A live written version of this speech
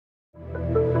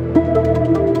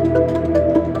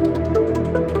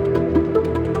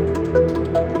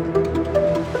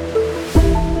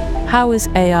How is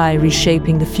AI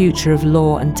reshaping the future of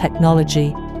law and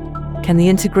technology? Can the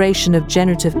integration of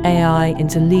generative AI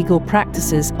into legal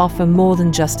practices offer more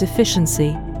than just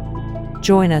efficiency?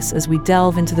 Join us as we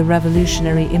delve into the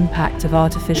revolutionary impact of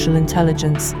artificial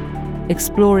intelligence,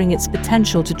 exploring its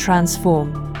potential to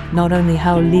transform not only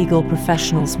how legal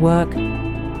professionals work,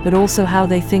 but also how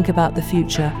they think about the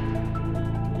future.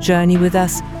 Journey with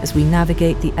us as we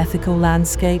navigate the ethical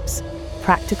landscapes,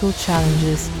 practical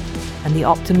challenges, and the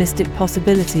optimistic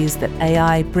possibilities that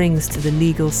AI brings to the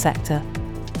legal sector.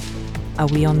 Are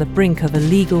we on the brink of a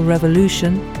legal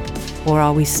revolution, or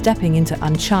are we stepping into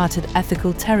uncharted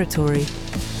ethical territory?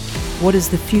 What is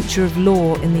the future of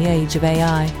law in the age of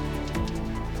AI?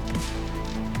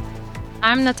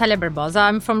 I'm Natalia Barbosa.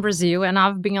 I'm from Brazil, and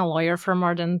I've been a lawyer for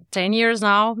more than 10 years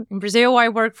now. In Brazil, I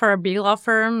work for a big law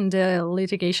firm in the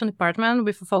litigation department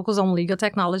with a focus on legal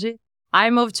technology. I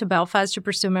moved to Belfast to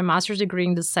pursue my master's degree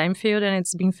in the same field, and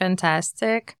it's been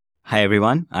fantastic. Hi,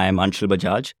 everyone. I'm Anshul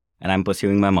Bajaj, and I'm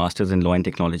pursuing my master's in law and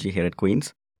technology here at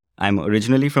Queen's. I'm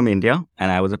originally from India,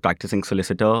 and I was a practicing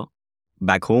solicitor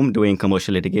back home doing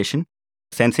commercial litigation.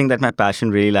 Sensing that my passion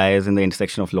really lies in the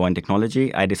intersection of law and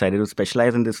technology, I decided to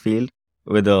specialize in this field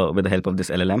with the help of this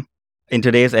LLM. In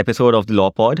today's episode of the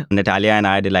Law Pod, Natalia and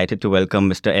I are delighted to welcome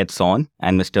Mr. Ed Sohn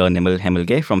and Mr. Nimel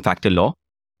Hemmelge from Factor Law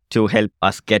to help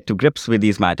us get to grips with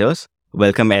these matters.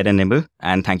 Welcome, Ed and Nimel,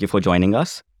 and thank you for joining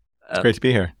us. It's great to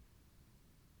be here.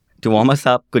 To warm us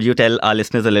up, could you tell our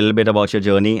listeners a little bit about your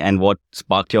journey and what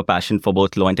sparked your passion for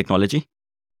both law and technology?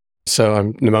 So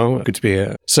I'm Nimel, good to be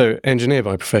here. So engineer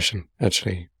by profession,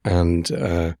 actually, and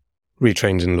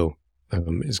retrained in law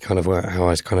is kind of how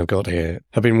I kind of got here.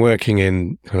 I've been working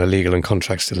in kind of legal and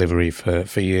contracts delivery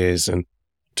for years and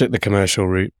took the commercial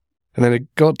route. And then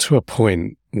it got to a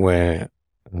point where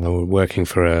we were working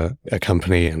for a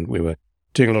company and we were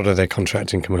doing a lot of their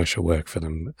contracting commercial work for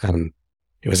them. And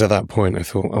it was at that point I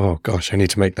thought, oh gosh, I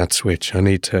need to make that switch. I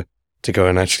need to go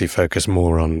and actually focus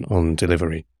more on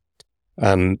delivery.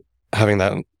 And having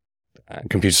that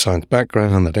computer science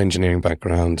background, that engineering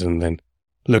background, and then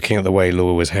looking at the way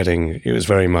law was heading, it was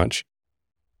very much,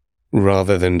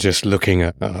 rather than just looking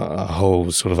at a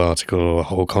whole sort of article or a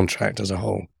whole contract as a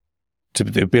whole, to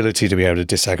the ability to be able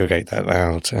to disaggregate that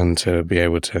out and to be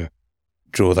able to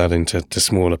draw that into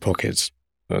smaller pockets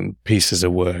and pieces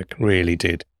of work really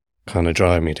did kind of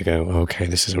drive me to go, okay,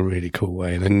 this is a really cool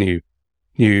way and a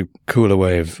new cooler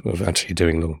way of actually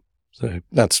doing law. So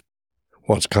that's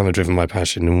what's kind of driven my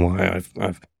passion and why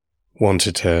I've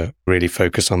wanted to really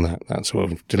focus on that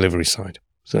sort of delivery side.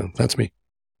 So that's me.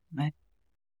 Right.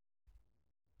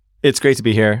 It's great to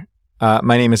be here.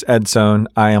 My name is Ed Sohn.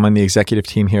 I am on the executive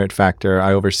team here at Factor.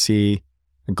 I oversee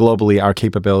globally our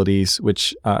capabilities,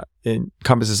 which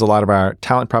encompasses a lot of our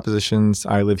talent propositions.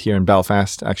 I live here in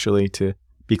Belfast, actually, to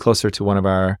be closer to one of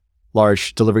our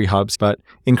large delivery hubs, but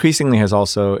increasingly has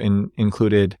also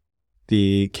included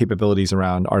the capabilities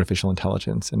around artificial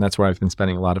intelligence. And that's where I've been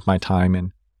spending a lot of my time.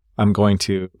 And I'm going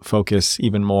to focus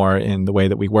even more in the way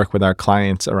that we work with our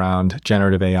clients around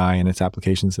generative AI and its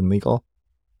applications in legal.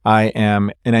 I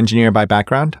am an engineer by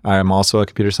background. I am also a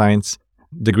computer science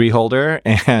degree holder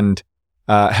and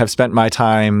have spent my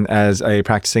time as a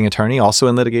practicing attorney, also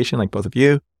in litigation, like both of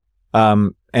you,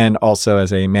 and also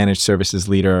as a managed services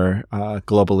leader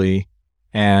globally,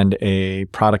 and a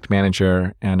product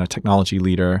manager and a technology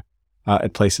leader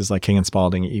at places like King &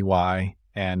 Spalding, EY,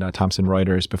 and Thomson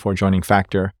Reuters before joining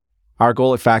Factor. Our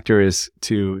goal at Factor is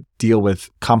to deal with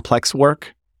complex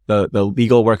work, the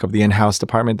legal work of the in-house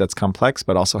department that's complex,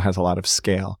 but also has a lot of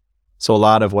scale. So a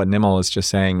lot of what Nimel is just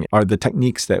saying are the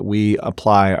techniques that we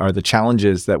apply, are the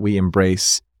challenges that we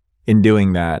embrace in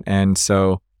doing that. And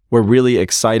so we're really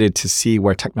excited to see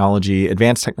where technology,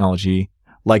 advanced technology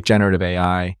like generative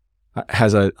AI,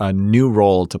 has a new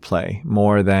role to play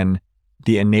more than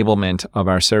the enablement of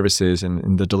our services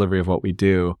and the delivery of what we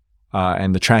do,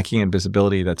 and the tracking and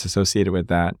visibility that's associated with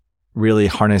that, really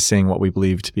harnessing what we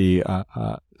believe to be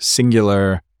a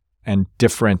singular and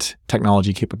different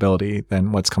technology capability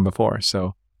than what's come before.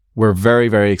 So we're very,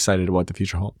 very excited about what the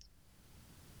future holds.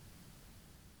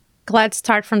 Let's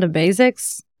start from the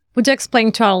basics. Would you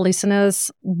explain to our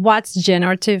listeners what's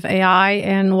generative AI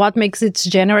and what makes it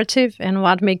generative and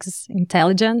what makes it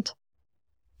intelligent?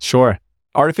 Sure.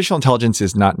 Artificial intelligence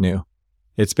is not new.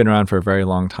 It's been around for a very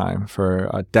long time,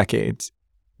 for decades.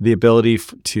 The ability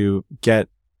to get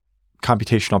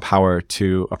computational power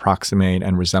to approximate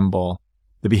and resemble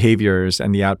the behaviors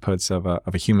and the outputs of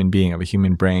a human being, of a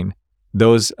human brain,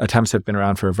 those attempts have been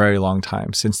around for a very long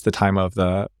time, since the time of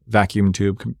the vacuum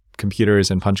tube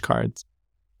computers and punch cards.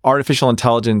 Artificial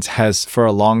intelligence has for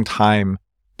a long time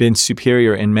been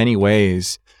superior in many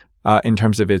ways in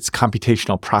terms of its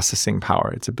computational processing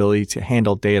power, its ability to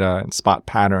handle data and spot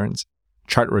patterns,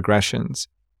 chart regressions.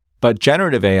 But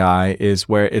generative AI is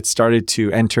where it started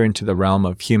to enter into the realm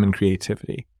of human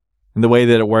creativity. And the way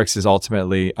that it works is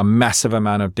ultimately a massive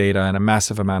amount of data and a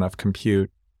massive amount of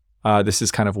compute. This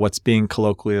is kind of what's being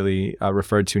colloquially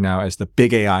referred to now as the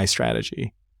big AI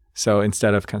strategy. So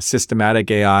instead of kind of systematic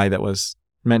AI that was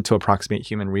meant to approximate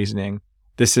human reasoning,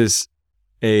 this is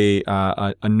a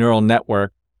neural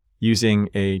network using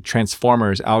a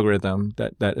transformers algorithm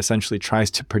that essentially tries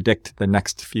to predict the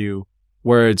next few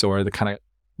words, or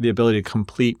the ability to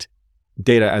complete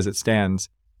data as it stands,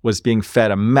 was being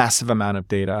fed a massive amount of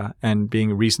data and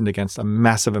being reasoned against a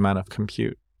massive amount of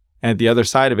compute. And at the other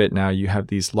side of it now, you have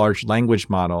these large language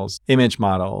models, image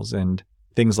models, and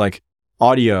things like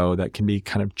audio that can be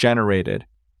kind of generated.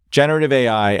 Generative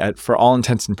AI, for all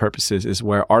intents and purposes, is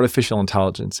where artificial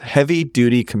intelligence,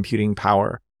 heavy-duty computing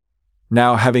power,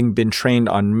 now having been trained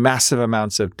on massive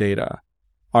amounts of data,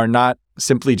 are not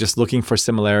simply just looking for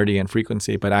similarity and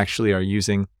frequency, but actually are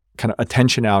using kind of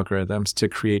attention algorithms to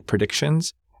create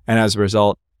predictions. And as a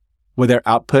result, with their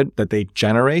output that they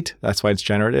generate, that's why it's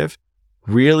generative,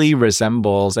 really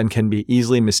resembles and can be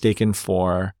easily mistaken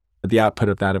for the output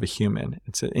of that of a human.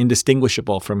 It's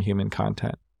indistinguishable from human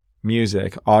content.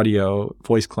 Music, audio,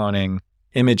 voice cloning,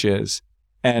 images,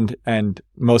 and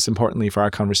most importantly for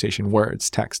our conversation, words,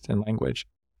 text, and language.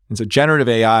 And so generative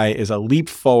AI is a leap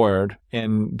forward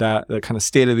in the kind of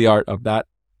state of the art of that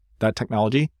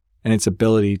technology and its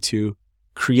ability to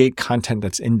create content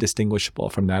that's indistinguishable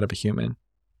from that of a human.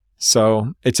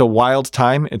 So it's a wild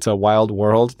time. It's a wild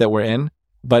world that we're in,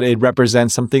 but it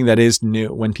represents something that is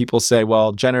new. When people say,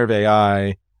 well, generative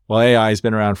AI, well, AI has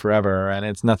been around forever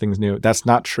and nothing's new. That's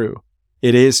not true.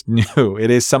 It is new.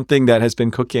 It is something that has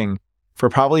been cooking for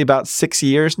probably about 6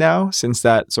 years now, since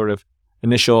that sort of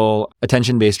initial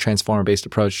attention-based, transformer-based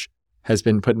approach has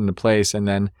been put into place. And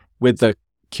then with the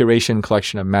curation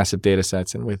collection of massive data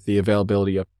sets and with the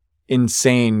availability of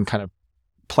insane kind of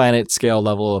planet scale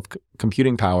level of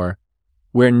computing power,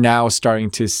 we're now starting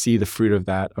to see the fruit of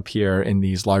that appear in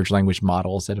these large language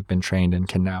models that have been trained and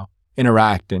can now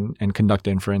interact and conduct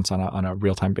inference on a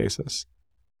real-time basis.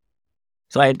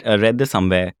 So I read this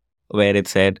somewhere where it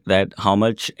said that how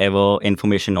much ever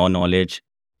information or knowledge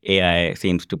AI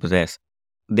seems to possess,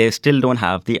 they still don't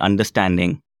have the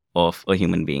understanding of a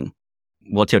human being.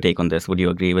 What's your take on this? Would you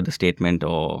agree with the statement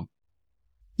or?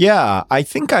 Yeah, I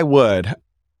think I would.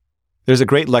 There's a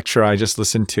great lecture I just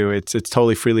listened to. It's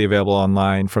totally freely available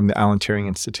online from the Alan Turing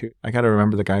Institute. I got to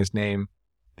remember the guy's name.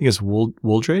 I think it's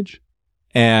Wooldridge.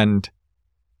 And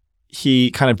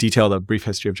he kind of detailed a brief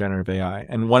history of generative AI.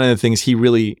 And one of the things he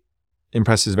really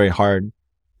impresses very hard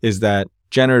is that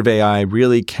generative AI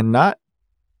really cannot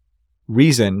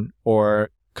reason or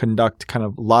conduct kind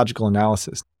of logical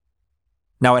analysis.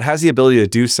 Now, it has the ability to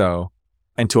do so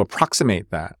and to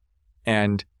approximate that.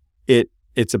 And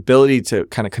its ability to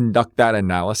kind of conduct that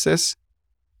analysis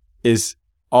is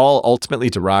all ultimately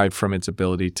derived from its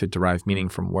ability to derive meaning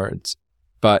from words.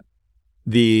 But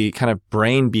the kind of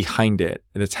brain behind it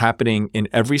that's happening in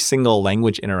every single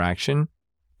language interaction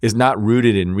is not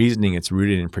rooted in reasoning, it's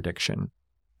rooted in prediction.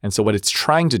 And so what it's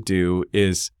trying to do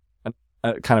is,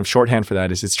 a kind of shorthand for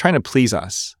that is it's trying to please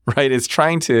us, right? It's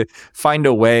trying to find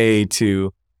a way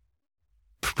to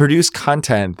produce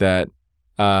content that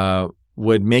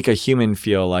would make a human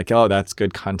feel like, oh, that's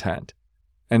good content.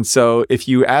 And so if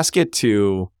you ask it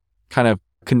to kind of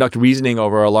conduct reasoning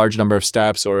over a large number of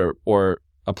steps or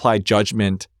apply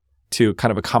judgment to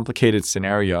kind of a complicated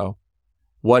scenario,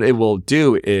 what it will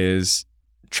do is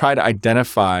try to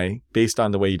identify, based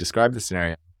on the way you describe the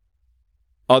scenario,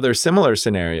 other similar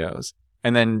scenarios,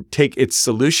 and then take its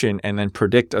solution and then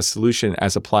predict a solution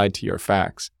as applied to your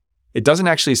facts. It doesn't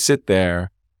actually sit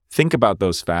there, think about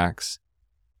those facts,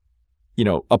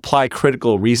 apply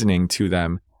critical reasoning to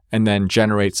them, and then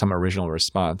generate some original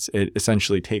response. It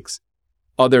essentially takes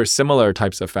other similar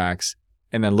types of facts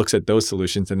and then looks at those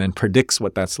solutions and then predicts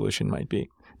what that solution might be.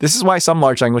 This is why some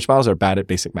large language models are bad at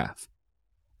basic math,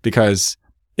 because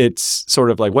it's sort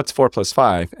of like, what's 4 plus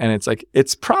 5? And it's like,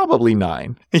 it's probably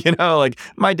 9. Like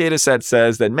my data set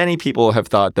says that many people have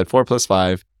thought that 4 plus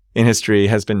 5 in history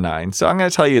has been 9. So I'm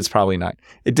going to tell you it's probably 9.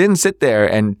 It didn't sit there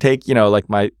and take, like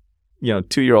my,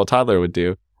 2-year-old toddler would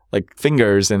do, like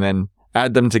fingers, and then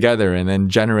add them together and then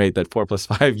generate that 4 plus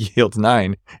 5 yields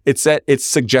 9. It's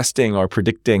suggesting or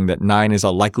predicting that 9 is a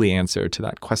likely answer to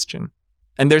that question.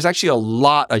 And there's actually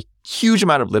a huge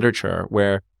amount of literature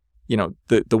where,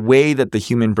 the way that the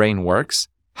human brain works,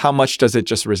 how much does it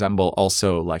just resemble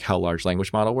also like how large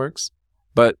language model works?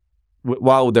 But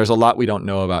while there's a lot we don't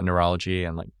know about neurology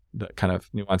and like the kind of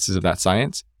nuances of that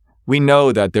science, we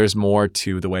know that there's more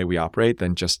to the way we operate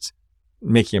than just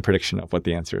making a prediction of what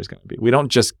the answer is going to be. We don't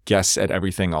just guess at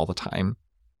everything all the time.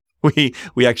 We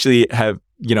actually have,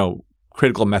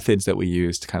 critical methods that we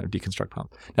use to kind of deconstruct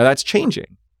problems. Now that's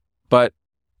changing, but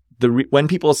when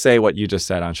people say what you just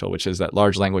said, Anshul, which is that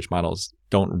large language models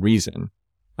don't reason,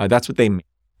 that's what they mean.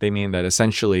 They mean that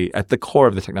essentially at the core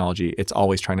of the technology, it's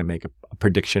always trying to make a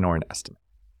prediction or an estimate.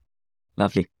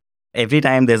 Lovely. Every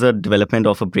time there's a development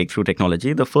of a breakthrough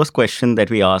technology, the first question that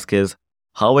we ask is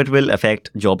how it will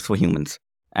affect jobs for humans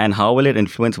and how will it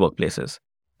influence workplaces.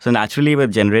 So naturally,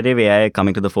 with generative AI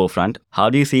coming to the forefront,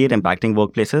 how do you see it impacting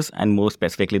workplaces and more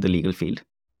specifically the legal field?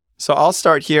 So I'll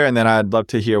start here, and then I'd love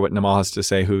to hear what Namal has to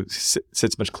say, who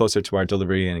sits much closer to our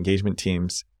delivery and engagement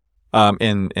teams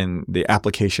in the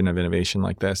application of innovation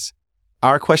like this.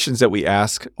 Our questions that we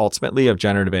ask ultimately of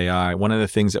generative AI, one of the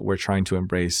things that we're trying to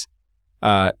embrace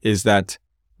is that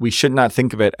we should not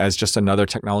think of it as just another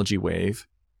technology wave.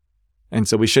 And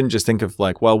so we shouldn't just think of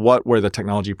like, well, what were the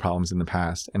technology problems in the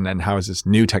past? And then how is this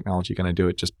new technology going to do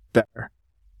it just better?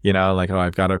 Like, oh,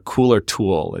 I've got a cooler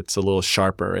tool. It's a little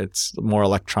sharper. It's more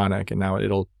electronic. And now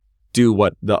it'll do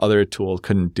what the other tool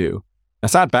couldn't do.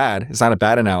 That's not bad. It's not a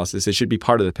bad analysis. It should be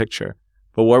part of the picture.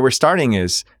 But where we're starting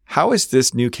is, how is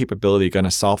this new capability going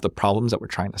to solve the problems that we're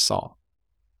trying to solve?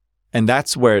 And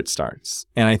that's where it starts.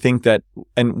 And I think that,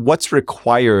 and what's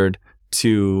required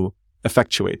to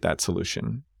effectuate that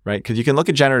solution, right? Because you can look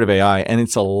at generative AI and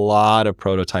it's a lot of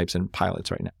prototypes and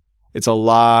pilots right now. It's a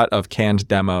lot of canned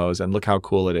demos and look how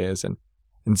cool it is and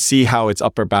see how its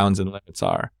upper bounds and limits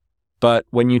are. But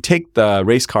when you take the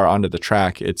race car onto the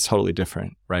track, it's totally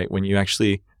different, right? When you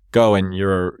actually go and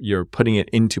you're putting it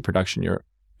into production, you're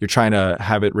trying to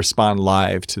have it respond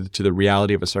live to the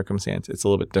reality of a circumstance. It's a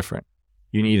little bit different.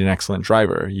 You need an excellent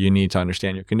driver. You need to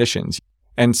understand your conditions.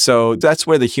 And so that's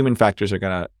where the human factors are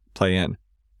going to play in.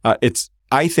 It's,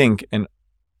 I think,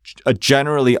 a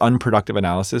generally unproductive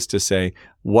analysis to say,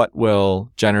 what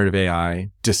will generative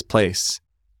AI displace,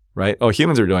 right? Oh,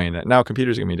 humans are doing it. Now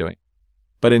computers are going to be doing it.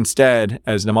 But instead,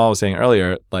 as Namal was saying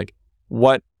earlier, like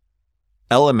what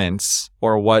elements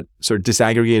or what sort of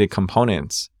disaggregated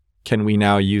components can we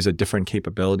now use a different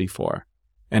capability for?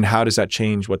 And how does that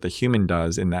change what the human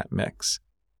does in that mix?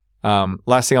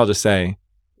 Last thing I'll just say,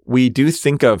 we do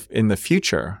think of in the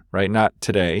future, right? Not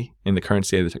today in the current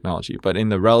state of the technology, but in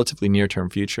the relatively near-term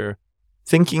future,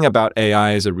 thinking about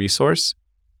AI as a resource,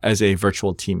 as a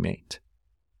virtual teammate,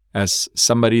 as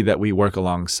somebody that we work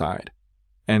alongside.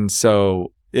 And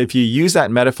so if you use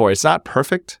that metaphor, it's not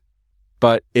perfect,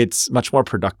 but it's much more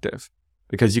productive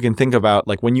because you can think about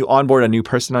like when you onboard a new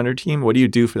person on your team, what do you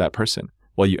do for that person?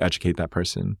 Well, you educate that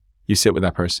person, you sit with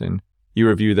that person, you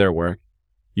review their work,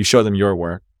 you show them your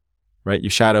work, right? You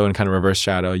shadow and kind of reverse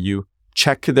shadow. You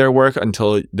check their work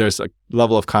until there's a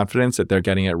level of confidence that they're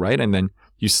getting it right. And then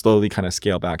you slowly kind of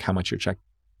scale back how much you're checking.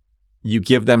 You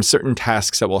give them certain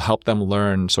tasks that will help them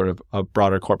learn sort of a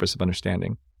broader corpus of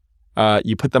understanding.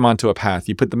 You put them onto a path.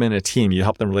 You put them in a team. You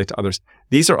help them relate to others.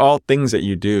 These are all things that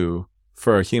you do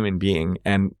for a human being.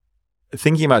 And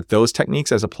thinking about those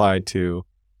techniques as applied to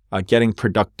getting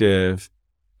productive,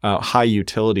 high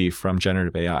utility from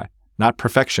generative AI, not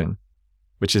perfection,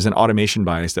 which is an automation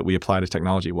bias that we apply to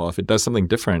technology. Well, if it does something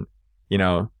different,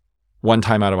 1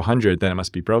 time out of 100, then it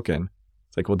must be broken.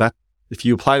 It's like, well, if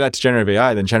you apply that to generative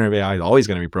AI, then generative AI is always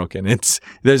going to be broken.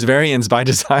 There's variance by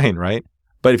design, right?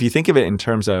 But if you think of it in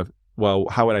terms of, well,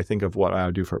 how would I think of what I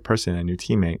would do for a person, a new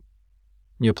teammate?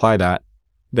 You apply that,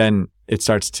 then it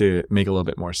starts to make a little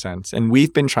bit more sense. And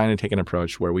we've been trying to take an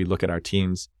approach where we look at our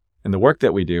teams and the work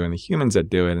that we do and the humans that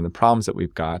do it and the problems that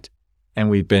we've got. And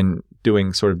we've been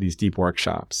doing sort of these deep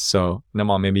workshops. So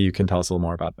Namal, maybe you can tell us a little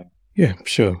more about that. Yeah,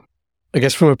 sure. I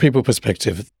guess from a people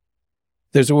perspective,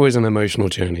 there's always an emotional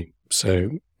journey. So,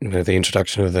 the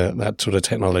introduction of that sort of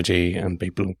technology and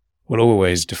people will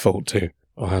always default to,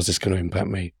 oh, how's this going to impact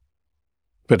me?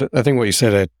 But I think what you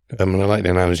said, and I like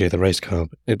the analogy of the race car,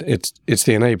 it's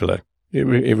the enabler. It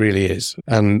really is.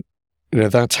 And,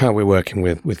 that's how we're working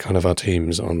with kind of our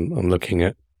teams on looking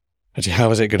at actually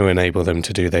how is it going to enable them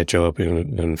to do their job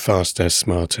and faster,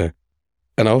 smarter.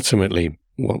 And ultimately,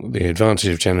 what the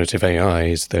advantage of generative AI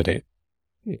is that it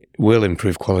will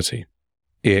improve quality.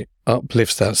 It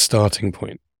uplifts that starting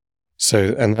point.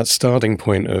 So, and that starting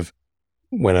point of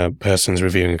when a person's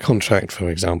reviewing a contract, for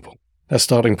example, that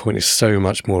starting point is so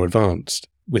much more advanced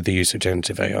with the use of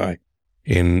generative AI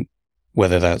in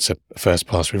whether that's a first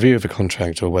pass review of a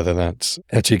contract or whether that's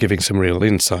actually giving some real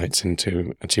insights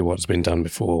into actually what's been done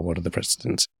before, what are the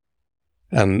precedents.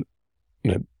 And,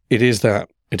 it is that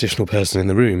additional person in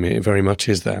the room. It very much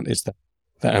is that. It's that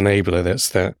enabler. That's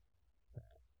that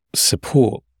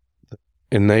support that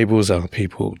enables our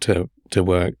people to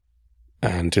work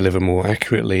and deliver more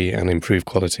accurately and improve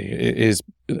quality. It is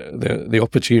the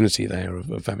opportunity there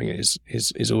of having it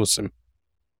is awesome.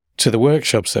 To the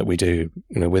workshops that we do,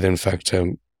 within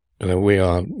Factor, we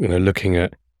are looking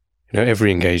at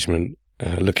every engagement,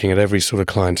 looking at every sort of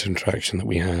client interaction that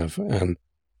we have, and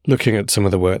looking at some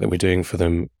of the work that we're doing for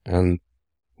them. And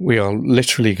we are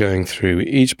literally going through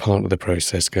each part of the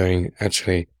process, going,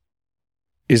 actually,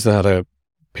 is that a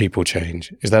people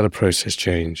change? Is that a process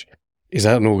change? Is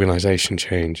that an organization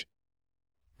change?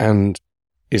 And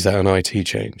is that an IT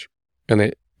change?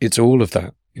 And it's all of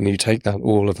that. And you take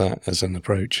all of that as an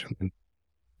approach. And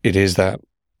it is that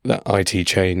IT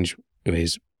change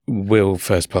will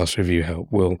first pass review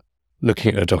help? Will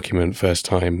looking at a document first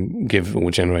time give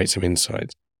or generate some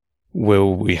insights?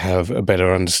 Will we have a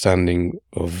better understanding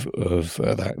of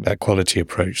that quality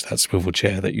approach, that swivel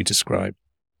chair that you described?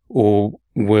 Or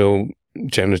will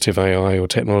generative AI or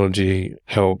technology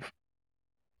help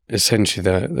essentially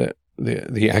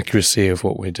the accuracy of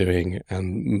what we're doing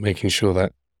and making sure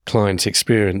that client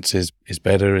experience is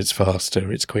better, it's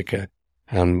faster, it's quicker,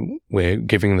 and we're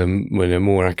giving them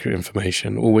more accurate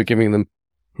information, or we're giving them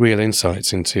real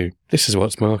insights into, this is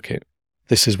what's market,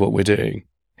 this is what we're doing,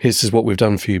 this is what we've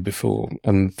done for you before.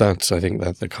 And that's, I think,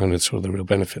 that the kind of sort of the real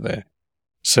benefit there.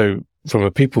 So from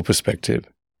a people perspective,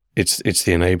 it's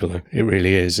the enabler. It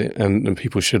really is. And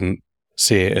people shouldn't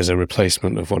see it as a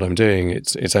replacement of what I'm doing.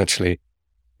 It's actually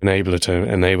enabler to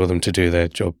enable them to do their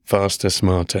job faster,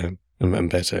 smarter, and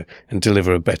better, and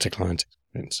deliver a better client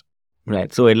experience.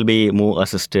 Right. So it'll be more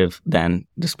assistive than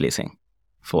displacing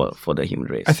for the human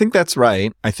race. I think that's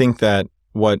right. I think that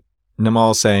what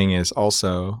Nimal's saying is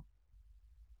also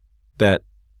that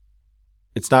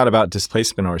it's not about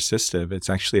displacement or assistive. It's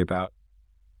actually about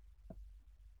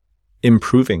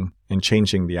improving and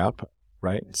changing the output,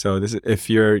 right? So if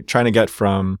you're trying to get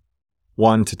from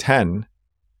 1 to 10,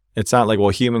 it's not like, well,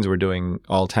 humans were doing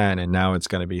all 10 and now it's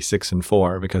going to be 6 and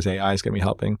 4 because AI is going to be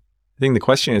helping. I think the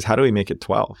question is, how do we make it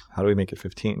 12? How do we make it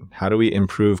 15? How do we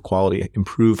improve quality,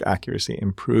 improve accuracy,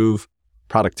 improve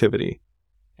productivity?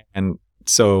 And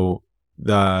so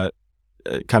the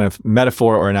kind of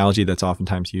metaphor or analogy that's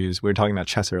oftentimes used, we were talking about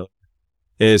chess earlier,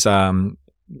 is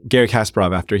Garry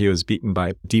Kasparov, after he was beaten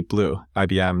by Deep Blue,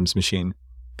 IBM's machine,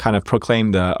 kind of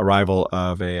proclaimed the arrival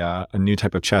of a new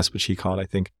type of chess, which he called, I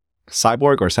think,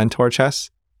 cyborg or centaur chess,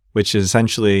 which is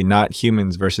essentially not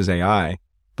humans versus AI,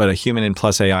 but a human and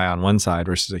plus AI on one side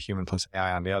versus a human plus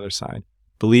AI on the other side,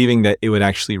 believing that it would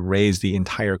actually raise the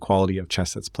entire quality of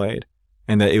chess that's played,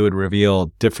 and that it would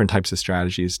reveal different types of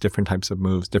strategies, different types of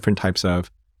moves, different types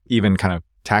of even kind of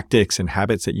tactics and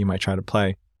habits that you might try to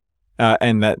play.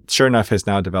 And that, sure enough, has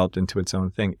now developed into its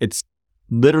own thing. It's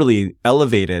literally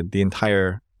elevated the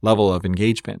entire level of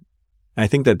engagement. And I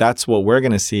think that that's what we're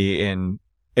going to see in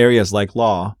areas like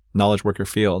law, knowledge worker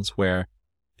fields, where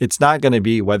it's not going to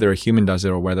be whether a human does it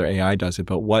or whether AI does it,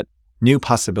 but what new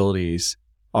possibilities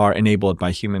are enabled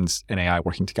by humans and AI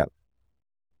working together.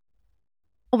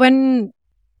 When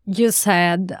you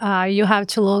said you have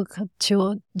to look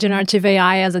to generative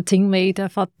AI as a teammate, I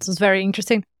thought it was very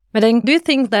interesting. But then do you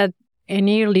think that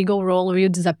any legal role will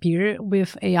disappear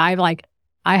with AI? Like,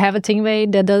 I have a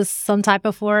teammate that does some type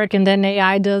of work and then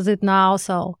AI does it now.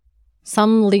 So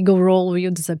some legal role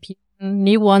will disappear.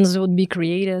 New ones would be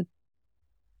created.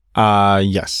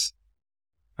 Yes,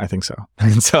 I think so.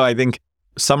 And so I think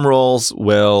some roles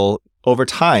will, over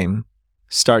time,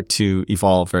 start to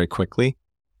evolve very quickly.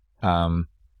 I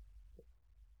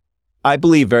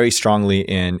believe very strongly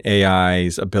in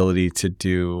AI's ability to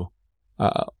do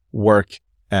work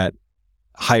at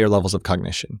higher levels of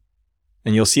cognition.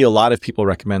 And you'll see a lot of people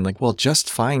recommend, like, well, just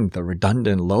find the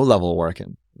redundant low-level work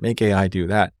and make AI do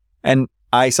that. And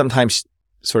I sometimes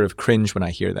sort of cringe when I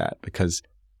hear that, because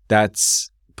that's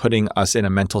putting us in a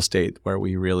mental state where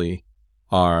we really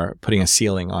are putting a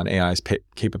ceiling on AI's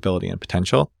capability and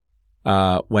potential,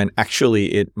 when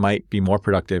actually it might be more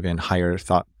productive in higher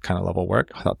thought kind of level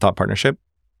work, thought partnership.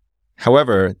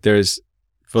 However, there's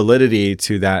validity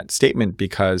to that statement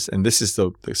because, and this is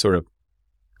the sort of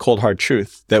cold hard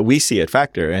truth that we see at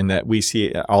Factor and that we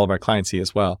see all of our clients see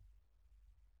as well.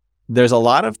 There's a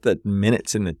lot of the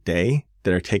minutes in the day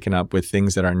that are taken up with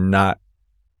things that are not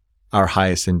our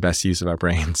highest and best use of our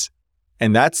brains.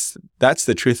 And that's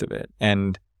the truth of it.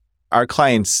 And our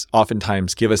clients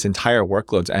oftentimes give us entire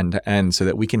workloads end to end so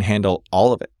that we can handle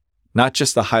all of it, not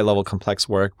just the high level complex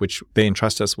work, which they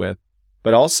entrust us with,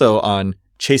 but also on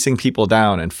chasing people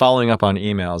down and following up on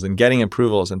emails and getting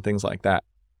approvals and things like that.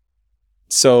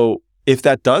 So if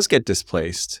that does get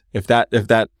displaced, if that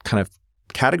kind of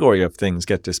category of things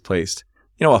get displaced,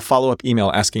 a follow-up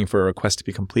email asking for a request to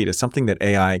be complete is something that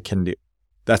AI can do.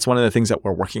 That's one of the things that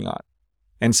we're working on.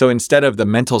 And so instead of the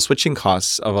mental switching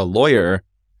costs of a lawyer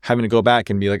having to go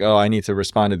back and be like, oh, I need to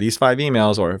respond to these 5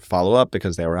 emails or follow up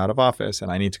because they were out of office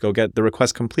and I need to go get the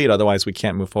request complete. Otherwise, we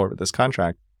can't move forward with this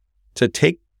contract. To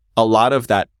take a lot of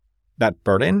that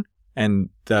burden and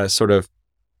the sort of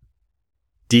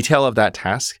detail of that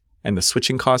task and the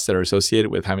switching costs that are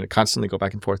associated with having to constantly go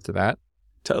back and forth to that,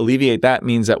 to alleviate that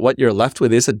means that what you're left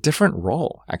with is a different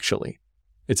role, actually.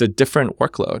 It's a different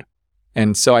workload.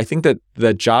 And so I think that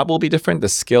the job will be different, the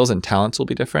skills and talents will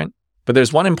be different. But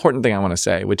there's one important thing I want to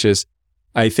say, which is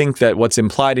I think that what's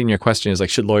implied in your question is like,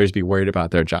 should lawyers be worried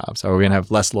about their jobs? Are we going to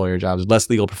have less lawyer jobs, less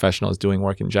legal professionals doing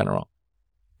work in general?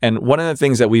 And one of the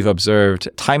things that we've observed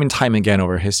time and time again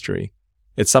over history,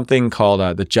 it's something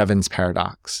called the Jevons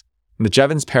paradox. And the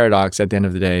Jevons paradox at the end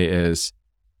of the day is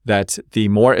that the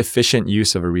more efficient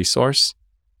use of a resource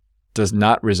does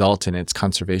not result in its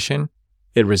conservation.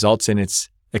 It results in its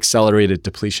accelerated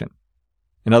depletion.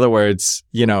 In other words,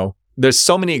 there's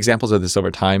so many examples of this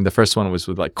over time. The first one was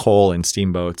with like coal and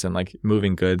steamboats and like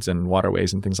moving goods and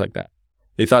waterways and things like that.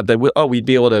 They thought that, we'd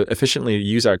be able to efficiently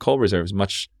use our coal reserves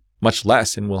much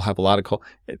less and we'll have a lot of coal.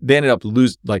 They ended up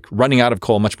running out of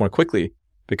coal much more quickly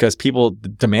because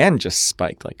demand just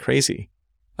spiked like crazy.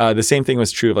 The same thing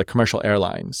was true of like commercial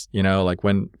airlines, like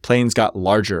when planes got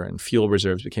larger and fuel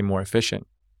reserves became more efficient.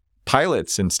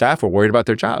 Pilots and staff were worried about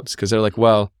their jobs because they're like,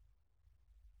 well,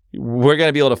 we're going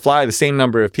to be able to fly the same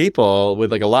number of people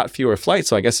with like a lot fewer flights.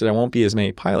 So I guess there won't be as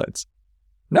many pilots.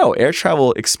 No, air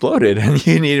travel exploded and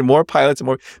you needed more pilots and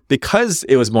more because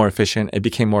it was more efficient. It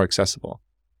became more accessible.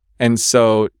 And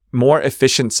so more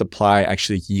efficient supply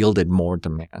actually yielded more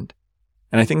demand.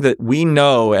 And I think that we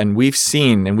know and we've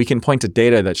seen and we can point to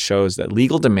data that shows that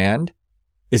legal demand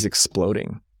is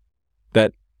exploding.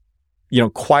 That,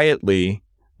 quietly,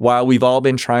 while we've all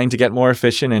been trying to get more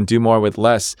efficient and do more with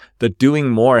less, the doing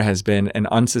more has been an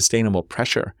unsustainable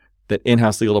pressure that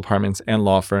in-house legal departments and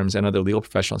law firms and other legal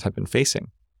professionals have been facing.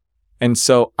 And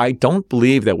so I don't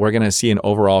believe that we're going to see an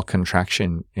overall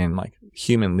contraction in like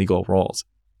human legal roles.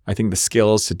 I think the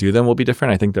skills to do them will be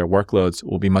different. I think their workloads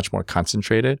will be much more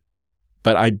concentrated.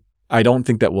 But I don't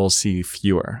think that we'll see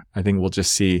fewer. I think we'll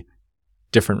just see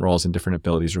different roles and different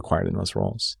abilities required in those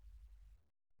roles.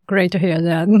 Great to hear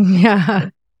that. Yeah.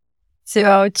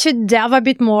 So to delve a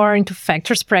bit more into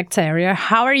Factor's practice area,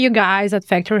 how are you guys at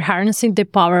Factor harnessing the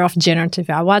power of generative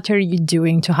AI? What are you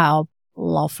doing to help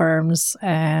law firms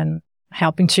and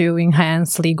helping to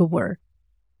enhance legal work?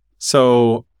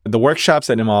 So the workshops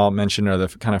that Nimal mentioned are the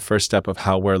kind of first step of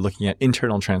how we're looking at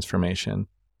internal transformation.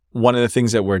 One of the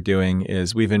things that we're doing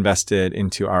is we've invested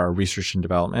into our research and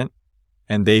development,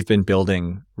 and they've been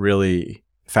building really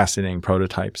fascinating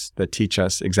prototypes that teach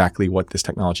us exactly what this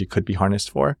technology could be harnessed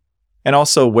for, and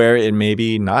also where it may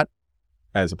be not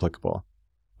as applicable.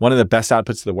 One of the best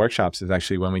outputs of the workshops is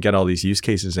actually when we get all these use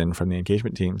cases in from the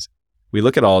engagement teams, we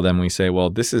look at all of them and we say, well,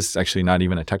 this is actually not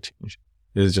even a tech change.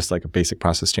 This is just like a basic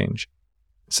process change.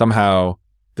 Somehow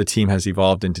the team has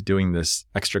evolved into doing this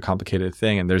extra complicated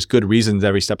thing, and there's good reasons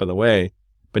every step of the way,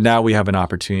 but now we have an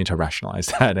opportunity to rationalize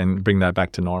that and bring that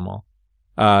back to normal.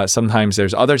 Sometimes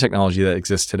there's other technology that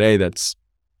exists today that's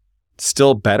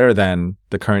still better than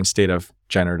the current state of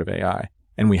generative AI.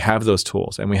 And we have those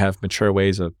tools and we have mature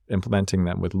ways of implementing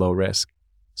them with low risk.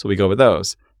 So we go with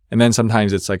those. And then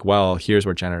sometimes it's like, well, here's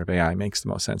where generative AI makes the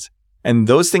most sense. And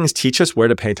those things teach us where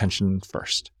to pay attention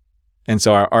first. And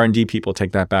so our R&D people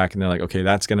take that back and they're like, okay,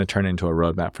 that's going to turn into a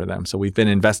roadmap for them. So we've been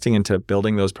investing into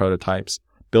building those prototypes,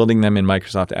 building them in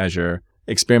Microsoft Azure,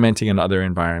 experimenting in other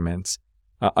environments,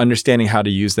 understanding how to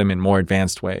use them in more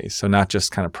advanced ways. So not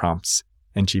just kind of prompts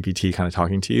and GPT kind of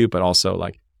talking to you, but also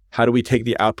like, how do we take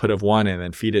the output of one and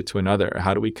then feed it to another?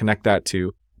 How do we connect that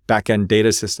to back-end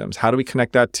data systems? How do we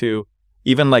connect that to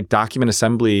even like document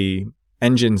assembly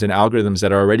engines and algorithms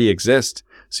that already exist?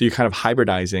 So you're kind of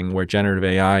hybridizing where generative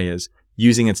AI is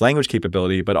using its language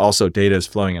capability, but also data is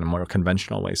flowing in a more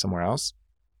conventional way somewhere else.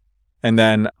 And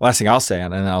then last thing I'll say,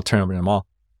 and then I'll turn over to them all,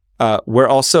 we're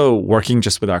also working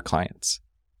just with our clients.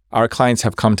 Our clients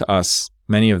have come to us,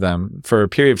 many of them, for a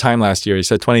period of time last year. You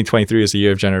said 2023 is the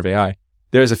year of generative AI.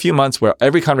 There's a few months where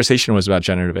every conversation was about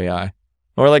generative AI. And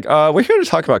we're like, we're here to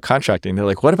talk about contracting. They're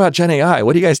like, what about Gen AI?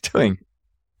 What are you guys doing?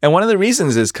 And one of the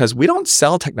reasons is because we don't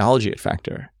sell technology at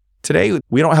Factor. Today,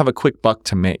 we don't have a quick buck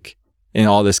to make in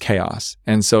all this chaos.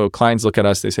 And so clients look at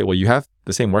us, they say, well, you have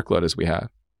the same workload as we have.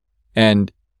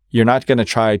 And you're not going to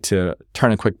try to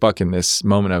turn a quick buck in this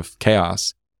moment of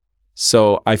chaos.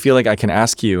 So I feel like I can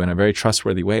ask you in a very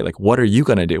trustworthy way, like, what are you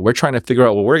going to do? We're trying to figure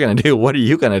out what we're going to do. What are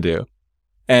you going to do?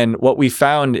 And what we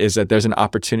found is that there's an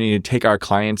opportunity to take our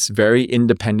clients' very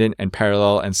independent and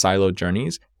parallel and siloed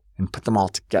journeys and put them all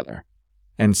together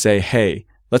and say, hey,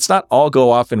 let's not all go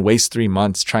off and waste 3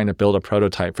 months trying to build a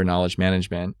prototype for knowledge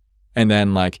management and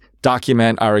then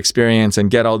document our experience and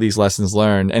get all these lessons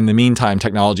learned. In the meantime,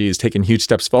 technology has taken huge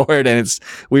steps forward and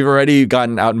we've already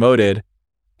gotten outmoded.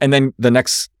 And then the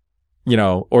next,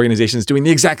 organization is doing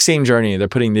the exact same journey. They're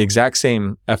putting the exact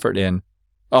same effort in.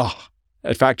 Oh,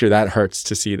 at Factor, that hurts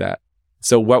to see that.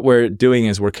 So what we're doing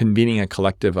is we're convening a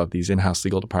collective of these in-house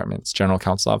legal departments, general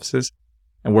counsel offices,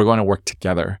 and we're going to work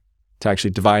together to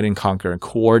actually divide and conquer and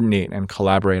coordinate and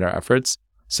collaborate our efforts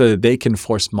so that they can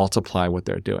force multiply what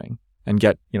they're doing and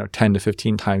get 10 to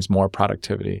 15 times more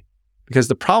productivity. Because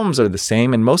the problems are the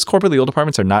same, and most corporate legal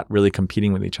departments are not really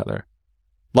competing with each other.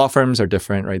 Law firms are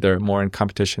different, right? They're more in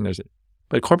competition.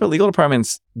 But corporate legal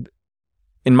departments,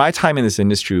 in my time in this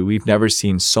industry, we've never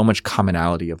seen so much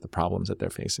commonality of the problems that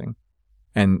they're facing.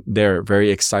 And they're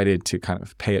very excited to kind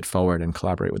of pay it forward and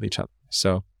collaborate with each other.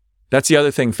 So that's the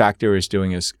other thing Factor is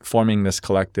doing, is forming this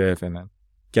collective and then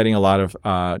getting a lot of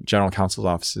general counsel's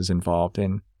offices involved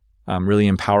in really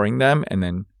empowering them and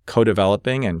then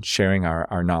co-developing and sharing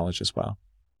our knowledge as well.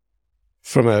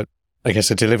 From a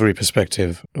delivery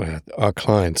perspective, our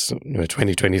clients,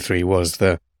 2023 was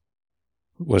the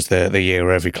year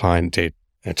where every client did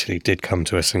come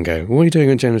to us and go, "What are you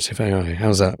doing on generative AI?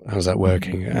 How's that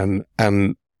working?"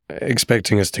 And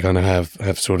expecting us to kind of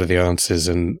have sort of the answers,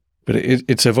 but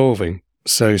it's evolving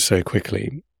so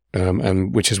quickly,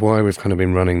 and which is why we've kind of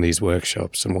been running these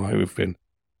workshops and why we've been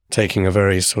taking a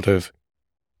very sort of,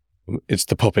 it's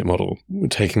the Poppet model. We're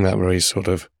taking that very sort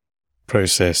of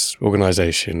process,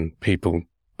 organization, people,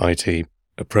 IT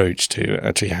approach to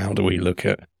actually how do we look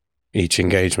at each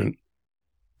engagement.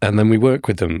 And then we work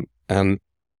with them. And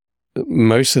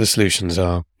most of the solutions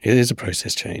it is a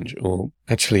process change, or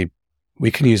actually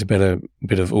we can use a better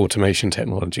bit of automation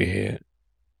technology here.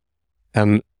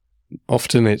 And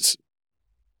often it's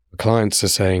clients are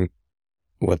saying,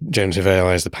 well, generative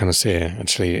AI is the panacea.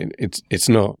 Actually, it's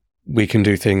not. We can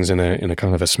do things in a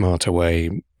kind of a smarter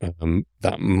way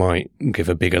that might give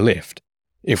a bigger lift.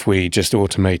 If we just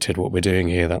automated what we're doing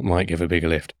here, that might give a bigger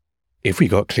lift. If we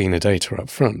got cleaner data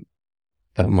up front,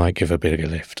 that might give a bigger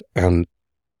lift. And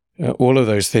all of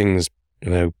those things,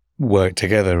 work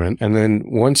together. And then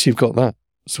once you've got that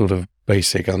sort of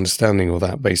basic understanding or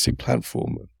that basic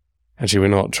platform, actually we're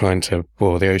not trying to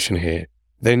boil the ocean here,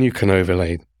 then you can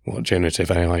overlay what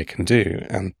generative AI can do.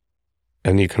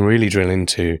 And you can really drill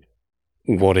into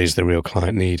what is the real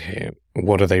client need here?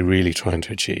 What are they really trying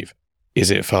to achieve?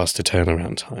 Is it faster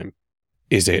turnaround time?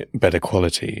 Is it better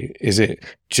quality? Is it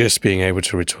just being able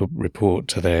to report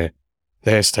to their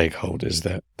stakeholders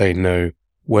that they know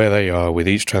where they are with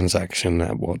each transaction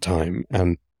at what time?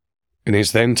 And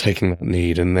it's then taking that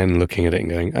need and then looking at it and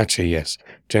going, actually, yes,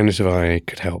 generative AI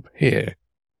could help here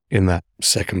in that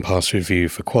second pass review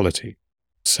for quality.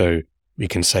 So we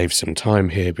can save some time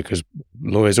here because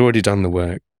lawyers already done the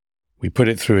work. We put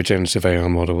it through a generative AI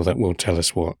model that will tell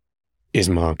us what is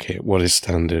market, what is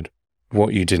standard,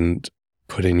 what you didn't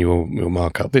put in your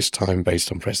markup this time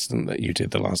based on precedent that you did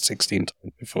the last 16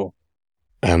 times before.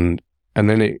 And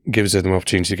then it gives them an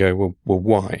opportunity to go, well,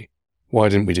 why? Why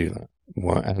didn't we do that?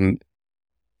 Why? And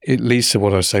it leads to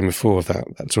what I was saying before of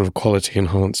that sort of quality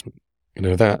enhancement.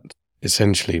 That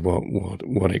essentially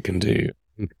what it can do.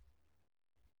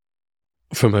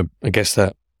 From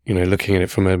looking at it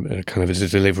from a kind of a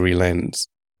delivery lens,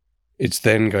 it's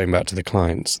then going back to the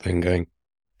clients, then going,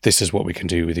 this is what we can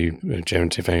do with you,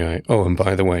 generative AI. Oh, and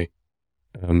by the way,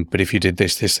 but if you did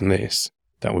this, this, and this,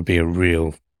 that would be a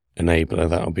real enabler.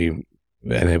 That will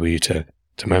enable you to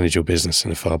manage your business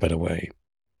in a far better way.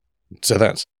 So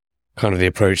that's kind of the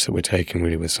approach that we're taking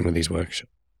really with some of these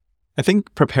workshops. I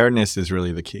think preparedness is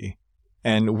really the key.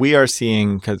 And we are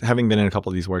seeing, because having been in a couple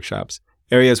of these workshops,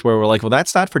 areas where we're like, well,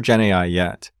 that's not for GenAI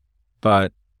yet,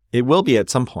 but it will be at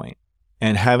some point.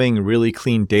 And having really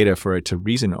clean data for it to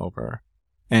reason over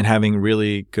and having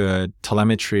really good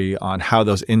telemetry on how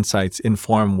those insights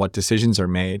inform what decisions are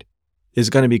made is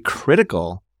going to be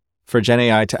critical for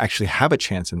GenAI to actually have a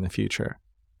chance in the future.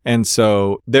 And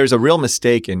so there's a real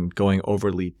mistake in going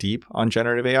overly deep on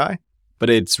generative AI, but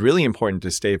it's really important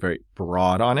to stay very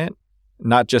broad on it,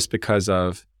 not just because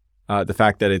of the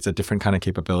fact that it's a different kind of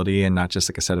capability and not just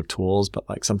like a set of tools, but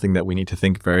like something that we need to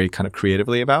think very kind of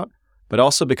creatively about, but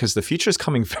also because the future is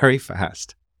coming very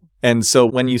fast. And so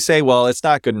when you say, well, it's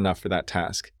not good enough for that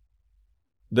task,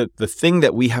 the thing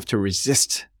that we have to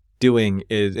resist doing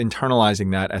is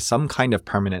internalizing that as some kind of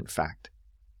permanent fact,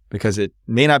 because it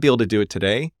may not be able to do it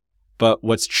today, But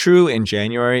what's true in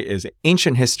January is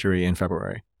ancient history in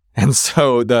February. And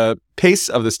so the pace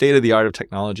of the state of the art of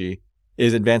technology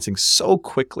is advancing so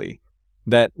quickly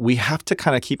that we have to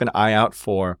kind of keep an eye out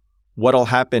for what'll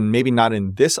happen, maybe not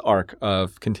in this arc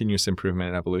of continuous improvement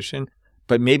and evolution,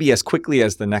 but maybe as quickly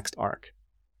as the next arc.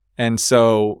 And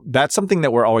so that's something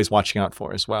that we're always watching out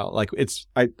for as well. Like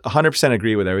I 100%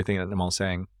 agree with everything that Nimal's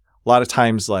saying. A lot of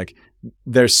times, like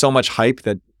there's so much hype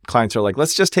that clients are like,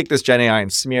 let's just take this GenAI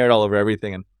and smear it all over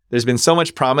everything. And there's been so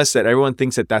much promise that everyone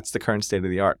thinks that that's the current state of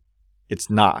the art.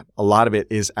 It's not. A lot of it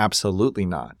is absolutely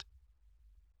not.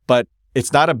 But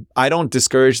it's not I don't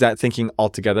discourage that thinking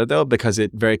altogether though, because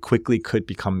it very quickly could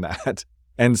become that.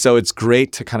 And so it's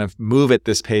great to kind of move at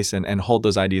this pace and hold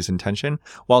those ideas in tension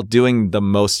while doing the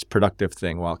most productive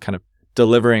thing, while kind of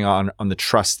delivering on the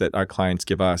trust that our clients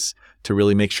give us to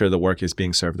really make sure the work is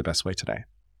being served the best way today.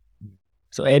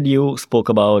 So Ed, you spoke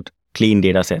about clean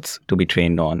data sets to be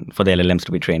trained on, for the LLMs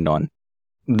to be trained on.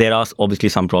 There are obviously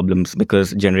some problems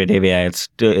because generative AI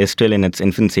is still in its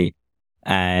infancy,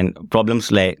 and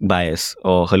problems like bias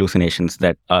or hallucinations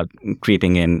that are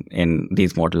creeping in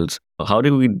these models. How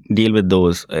do we deal with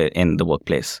those in the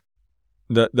workplace?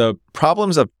 The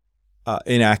problems of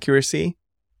inaccuracy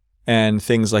and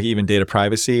things like even data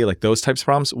privacy, like those types of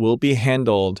problems, will be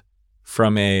handled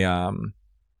from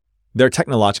they're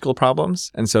technological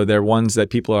problems. And so they're ones that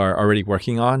people are already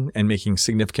working on and making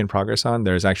significant progress on.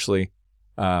 There's actually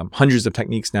hundreds of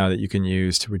techniques now that you can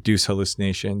use to reduce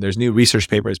hallucination. There's new research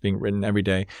papers being written every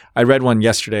day. I read one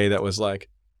yesterday that was like,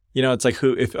 it's like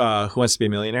who wants to be a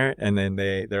millionaire? And then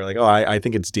they're like, oh, I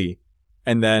think it's D.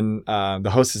 And then the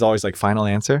host is always like, final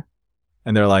answer.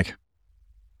 And they're like,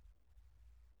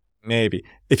 maybe.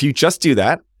 If you just do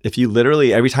that, if you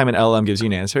literally, every time an LLM gives you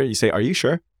an answer, you say, are you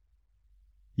sure?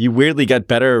 You weirdly get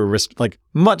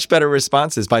much better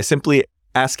responses by simply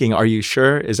asking, are you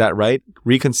sure? Is that right?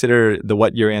 Reconsider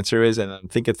what your answer is and then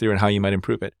think it through and how you might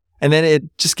improve it. And then it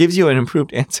just gives you an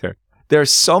improved answer. There are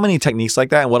so many techniques like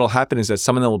that. And what'll happen is that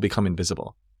some of them will become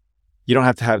invisible. You don't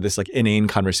have to have this like inane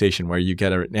conversation where you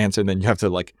get an answer and then you have to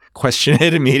like question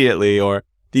it immediately, or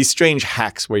these strange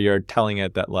hacks where you're telling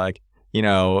it that like,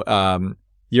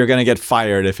 you're going to get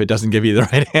fired if it doesn't give you the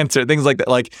right answer. Things like that.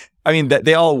 Like, I mean,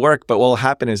 they all work, but what will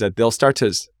happen is that they'll start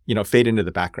to, fade into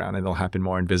the background, and they'll happen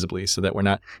more invisibly so that we're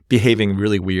not behaving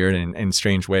really weird and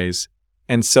strange ways.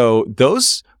 And so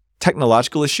those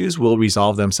technological issues will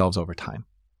resolve themselves over time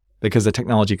because the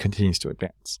technology continues to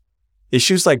advance.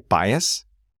 Issues like bias,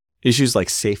 issues like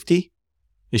safety,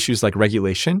 issues like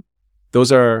regulation,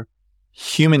 those are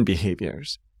human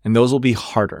behaviors, and those will be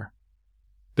harder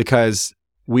because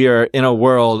we are in a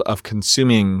world of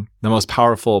consuming the most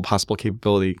powerful possible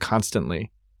capability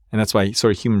constantly. And that's why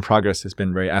sort of human progress has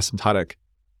been very asymptotic.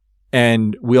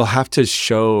 And we'll have to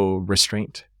show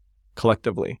restraint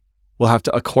collectively. We'll have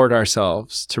to accord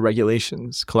ourselves to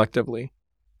regulations collectively.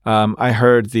 I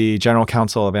heard the general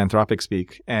counsel of Anthropic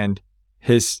speak, and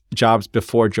his jobs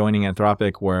before joining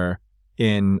Anthropic were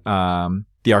in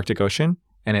the Arctic Ocean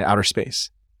and in outer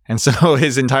space. And so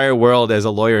his entire world as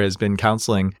a lawyer has been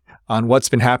counseling on what's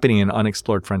been happening in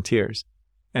unexplored frontiers.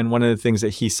 And one of the things that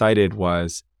he cited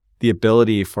was the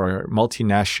ability for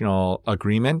multinational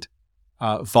agreement,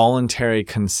 voluntary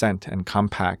consent and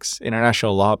compacts,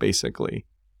 international law basically,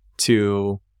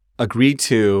 to agree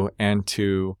to and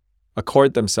to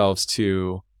accord themselves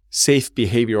to safe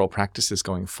behavioral practices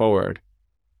going forward,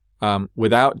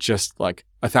 without just like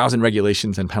 1,000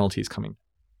 regulations and penalties coming.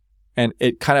 And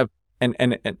it kind of,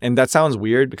 and that sounds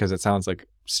weird because it sounds like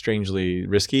strangely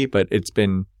risky, but it's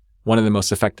been one of the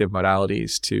most effective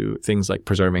modalities to things like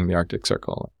preserving the Arctic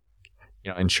Circle,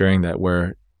 ensuring that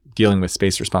we're dealing with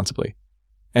space responsibly.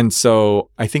 And so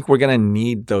I think we're going to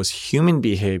need those human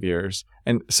behaviors.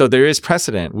 And so there is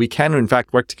precedent. We can, in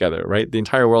fact, work together, right? The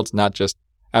entire world's not just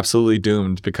absolutely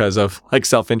doomed because of like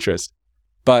self-interest,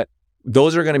 but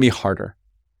those are going to be harder.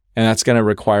 And that's going to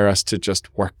require us to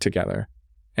just work together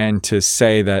and to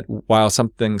say that while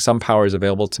some power is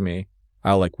available to me,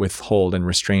 I'll like withhold and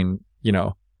restrain,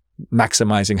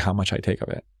 maximizing how much I take of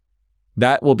it.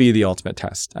 That will be the ultimate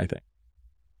test, I think.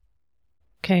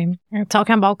 Okay.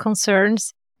 Talking about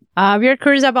concerns, we are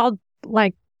curious about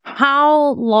like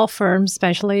how law firms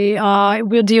especially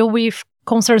will deal with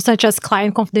concerns such as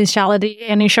client confidentiality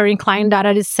and ensuring client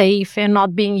data is safe and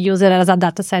not being used as a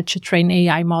data set to train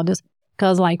AI models.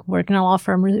 Because like working in a law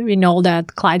firm, we know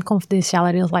that client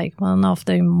confidentiality is like one of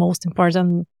the most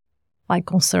important like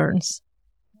concerns.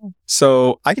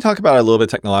 So I can talk about it a little bit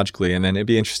technologically, and then it'd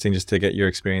be interesting just to get your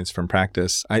experience from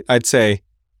practice. I'd say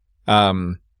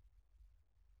that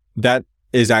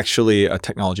is actually a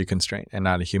technology constraint and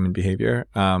not a human behavior.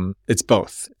 It's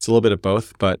both. It's a little bit of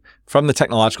both. But from the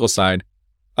technological side,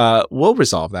 we'll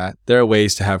resolve that. There are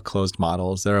ways to have closed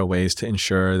models. There are ways to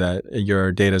ensure that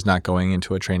your data is not going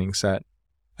into a training set.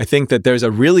 I think that there's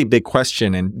a really big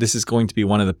question, and this is going to be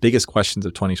one of the biggest questions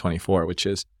of 2024, which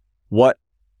is what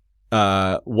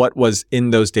was in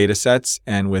those data sets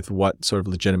and with what sort of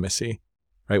legitimacy,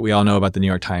 right? We all know about the New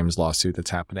York Times lawsuit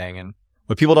that's happening. And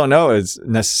what people don't know is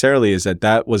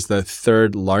that was the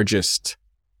third largest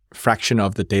fraction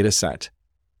of the data set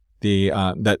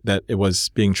that it was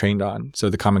being trained on.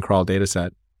 So the Common Crawl data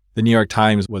set, the New York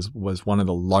Times was one of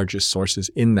the largest sources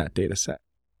in that data set.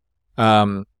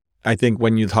 I think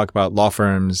when you talk about law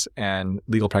firms and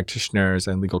legal practitioners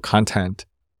and legal content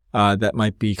that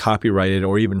might be copyrighted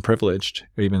or even privileged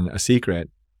or even a secret,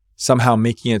 somehow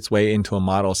making its way into a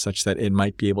model such that it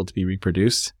might be able to be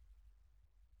reproduced.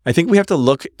 I think we have to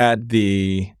look at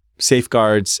the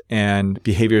safeguards and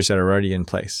behaviors that are already in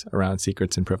place around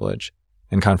secrets and privilege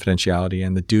and confidentiality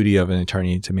and the duty of an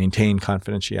attorney to maintain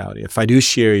confidentiality, a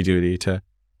fiduciary duty to,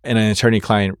 in an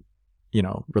attorney-client,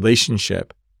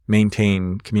 relationship,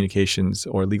 maintain communications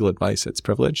or legal advice that's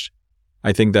privileged.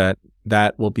 I think that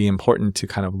will be important to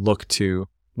kind of look to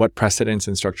what precedents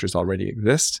and structures already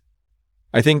exist.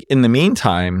 I think in the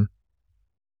meantime,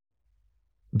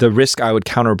 the risk I would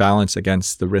counterbalance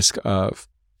against the risk of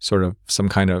sort of some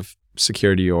kind of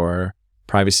security or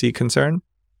privacy concern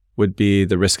would be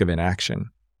the risk of inaction.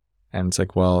 And it's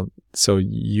like, well, so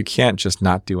you can't just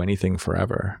not do anything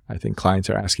forever. I think clients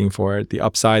are asking for it. The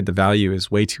upside, the value is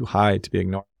way too high to be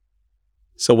ignored.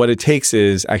 So what it takes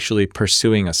is actually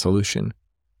pursuing a solution.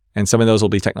 And some of those will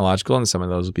be technological and some of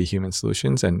those will be human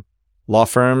solutions. And law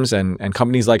firms and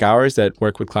companies like ours that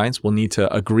work with clients will need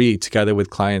to agree together with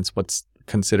clients what's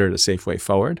considered a safe way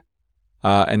forward.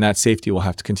 And that safety will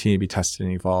have to continue to be tested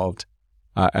and evolved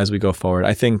as we go forward.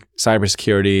 I think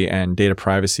cybersecurity and data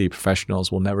privacy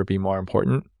professionals will never be more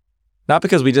important. Not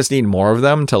because we just need more of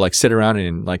them to like sit around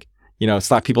and like,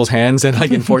 slap people's hands and like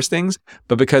enforce things,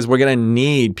 but because we're going to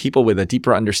need people with a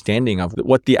deeper understanding of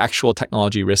what the actual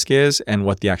technology risk is and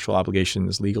what the actual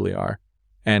obligations legally are.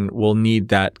 And we'll need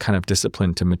that kind of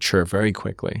discipline to mature very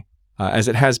quickly, as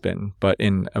it has been, but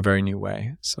in a very new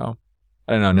way. So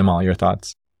I don't know, Nimal, your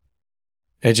thoughts?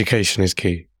 Education is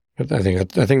key. I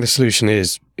think the solution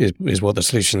is what the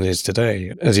solution is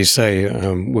today. As you say,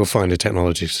 we'll find a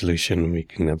technology solution. We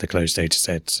can have the closed data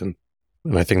sets, and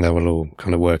I think that will all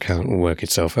kind of work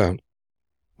itself out.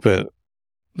 But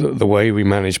the way we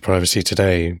manage privacy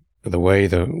today, the way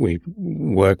that we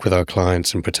work with our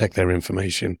clients and protect their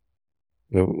information,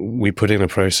 we put in a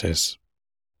process.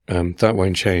 That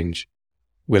won't change.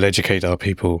 We'll educate our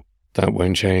people. That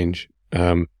won't change.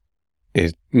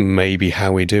 It may be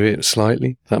how we do it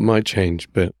slightly. That might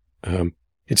change, but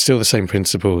it's still the same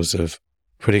principles of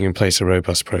putting in place a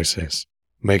robust process,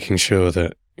 making sure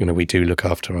that we do look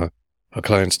after our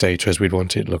clients' data as we'd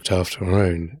want it looked after our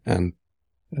own,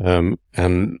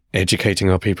 and educating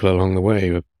our people along the way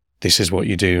of this is what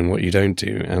you do and what you don't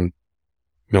do. And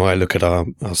I look at our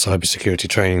cybersecurity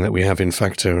training that we have in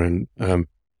Factor, and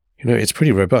it's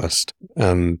pretty robust.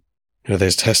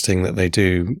 There's testing that they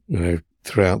do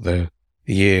throughout the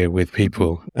year with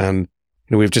people, and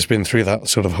we've just been through that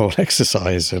sort of whole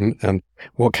exercise, and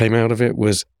what came out of it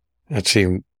was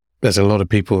actually there's a lot of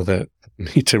people that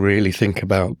need to really think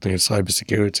about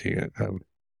cybersecurity,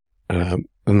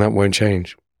 and that won't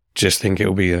change. Just think it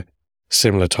will be a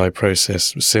similar type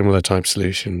process, similar type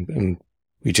solution, and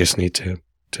we just need to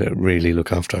really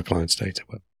look after our clients' data.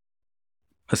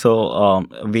 So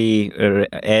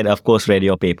Ed, of course, read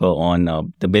your paper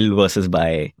on the build versus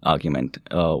buy argument,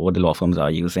 what the law firms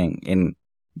are using in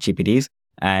GPTs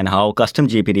and how custom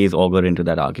GPTs augur into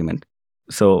that argument.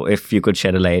 So if you could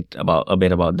shed a light a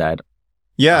bit about that.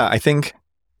 Yeah, I think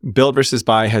build versus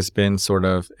buy has been sort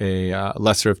of a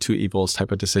lesser of two evils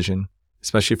type of decision,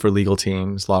 especially for legal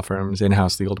teams, law firms,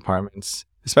 in-house legal departments,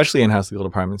 especially in-house legal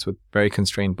departments with very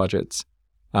constrained budgets,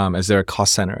 as they're a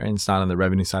cost center and it's not on the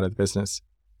revenue side of the business.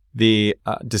 The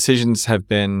decisions have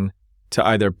been to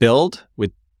either build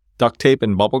with duct tape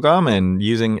and bubblegum and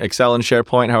using Excel and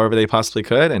SharePoint however they possibly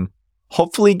could, and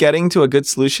hopefully getting to a good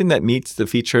solution that meets the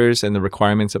features and the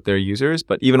requirements of their users.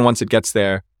 But even once it gets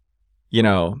there,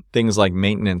 things like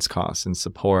maintenance costs and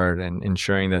support and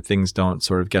ensuring that things don't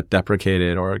sort of get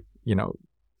deprecated or,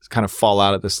 kind of fall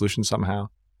out of the solution somehow.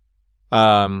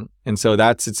 And so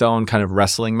that's its own kind of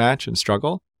wrestling match and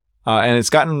struggle. And it's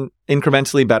gotten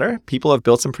incrementally better. People have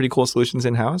built some pretty cool solutions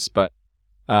in-house, but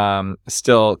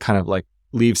still kind of like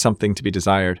leave something to be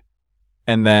desired.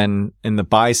 And then in the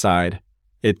buy side,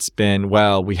 It's been,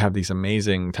 well, we have these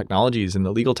amazing technologies in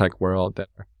the legal tech world that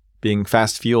are being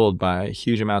fast fueled by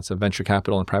huge amounts of venture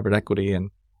capital and private equity,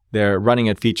 and they're running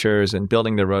at features and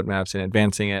building their roadmaps and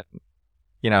advancing it.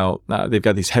 They've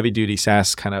got these heavy duty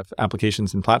SaaS kind of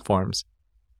applications and platforms.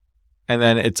 And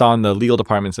then it's on the legal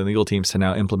departments and legal teams to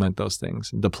now implement those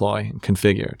things, deploy, and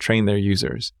configure, train their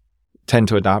users, tend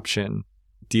to adoption,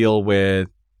 deal with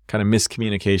kind of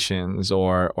miscommunications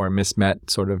or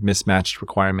mismatched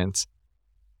requirements.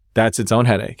 That's its own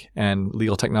headache. And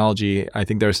legal technology, I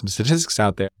think there are some statistics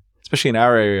out there, especially in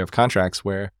our area of contracts,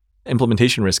 where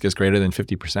implementation risk is greater than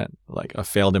 50%, like a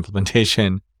failed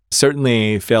implementation,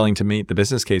 certainly failing to meet the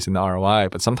business case in the ROI,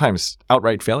 but sometimes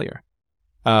outright failure.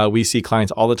 We see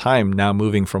clients all the time now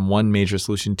moving from one major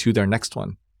solution to their next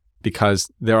one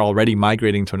because they're already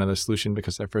migrating to another solution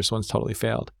because their first one's totally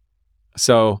failed.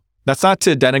 So that's not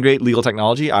to denigrate legal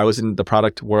technology. I was in the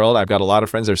product world. I've got a lot of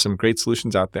friends. There's some great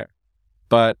solutions out there,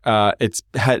 but it's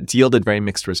yielded very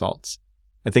mixed results.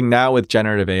 I think now with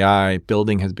generative AI,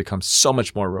 building has become so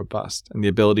much more robust, and the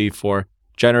ability for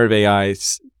generative AI,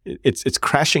 it's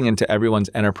crashing into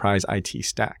everyone's enterprise IT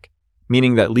stack,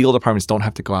 meaning that legal departments don't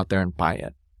have to go out there and buy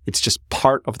it. It's just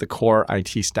part of the core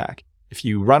IT stack. If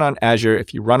you run on Azure,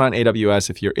 if you run on AWS,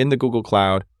 if you're in the Google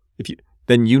Cloud,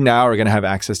 then you now are going to have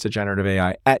access to generative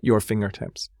AI at your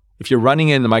fingertips. If you're running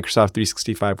in the Microsoft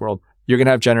 365 world, you're going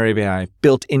to have generative AI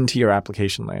built into your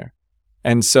application layer.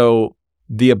 And so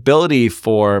the ability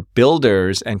for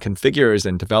builders and configurers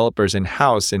and developers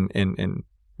in-house in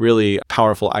really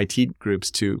powerful IT groups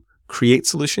to create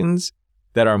solutions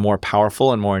that are more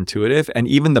powerful and more intuitive, and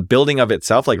even the building of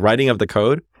itself, like writing of the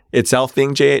code itself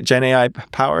being Gen AI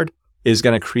powered, is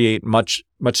going to create much,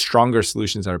 much stronger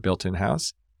solutions that are built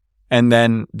in-house. And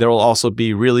then there will also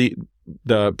be really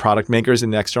the product makers in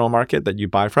the external market that you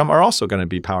buy from are also going to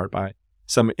be powered by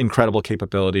some incredible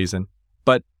capabilities.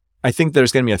 But I think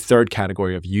there's going to be a third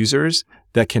category of users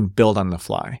that can build on the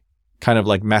fly, kind of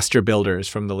like master builders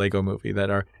from the Lego movie that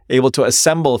are able to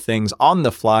assemble things on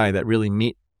the fly that really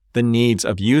meet the needs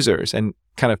of users, and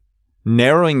kind of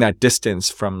narrowing that distance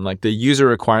from like the user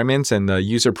requirements and the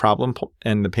user problem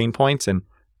and the pain points, and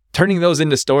turning those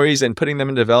into stories and putting them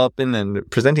in development and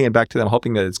presenting it back to them,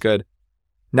 hoping that it's good.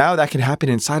 Now that can happen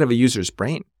inside of a user's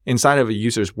brain, inside of a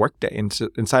user's workday,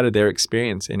 inside of their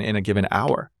experience in a given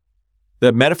hour.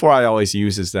 The metaphor I always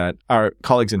use is that our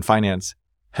colleagues in finance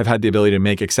have had the ability to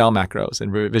make Excel macros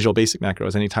and Visual Basic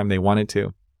macros anytime they wanted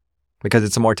to, because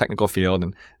it's a more technical field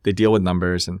and they deal with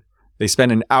numbers, and they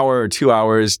spend an hour or 2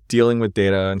 hours dealing with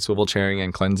data and swivel chairing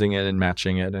and cleansing it and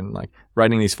matching it and like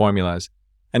writing these formulas.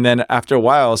 And then after a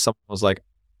while, someone was like,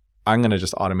 I'm going to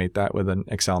just automate that with an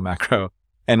Excel macro.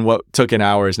 And what took an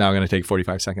hour is now going to take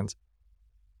 45 seconds.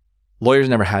 Lawyers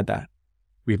never had that.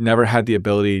 We've never had the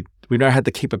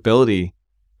capability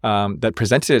that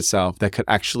presented itself that could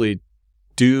actually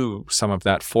do some of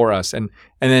that for us. And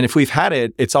then if we've had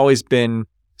it, it's always been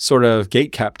sort of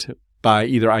gatekept by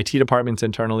either IT departments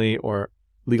internally or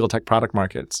legal tech product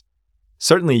markets.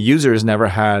 Certainly users never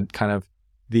had kind of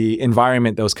the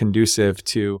environment that was conducive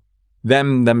to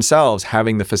them themselves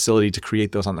having the facility to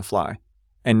create those on the fly.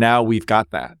 And now we've got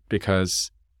that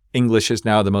because English is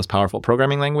now the most powerful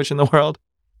programming language in the world.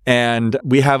 And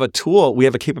we have a tool, we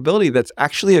have a capability that's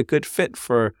actually a good fit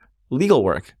for legal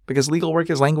work, because legal work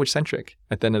is language centric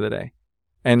at the end of the day.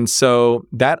 And so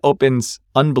that opens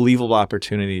unbelievable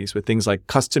opportunities with things like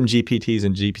custom GPTs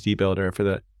and GPT Builder for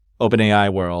the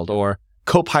OpenAI world, or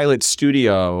Copilot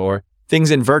Studio, or things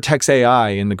in Vertex AI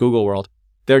in the Google world.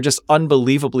 They're just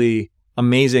unbelievably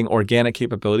amazing organic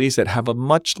capabilities that have a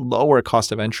much lower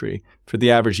cost of entry for the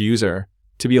average user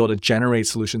to be able to generate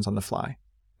solutions on the fly.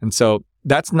 And so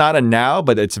that's not a now,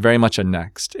 but it's very much a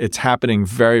next. It's happening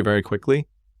very, very quickly.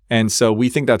 And so we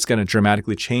think that's going to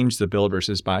dramatically change the build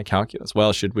versus buy calculus.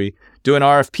 Well, should we do an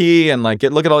RFP and like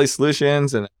look at all these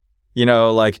solutions and,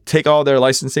 like take all their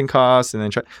licensing costs and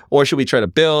then try, or should we try to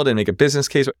build and make a business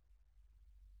case?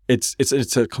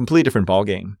 It's a completely different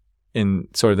ballgame in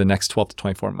sort of the next 12 to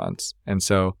 24 months. And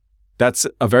so that's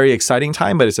a very exciting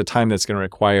time, but it's a time that's going to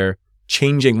require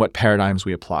changing what paradigms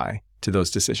we apply to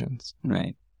those decisions.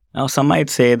 Right. Now, some might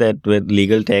say that with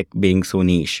legal tech being so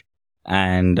niche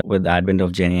and with the advent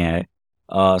of GenAI,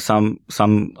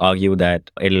 some argue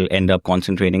that it'll end up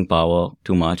concentrating power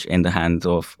too much in the hands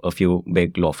of a few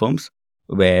big law firms,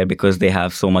 where because they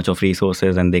have so much of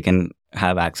resources and they can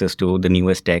have access to the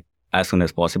newest tech as soon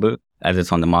as possible as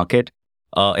it's on the market,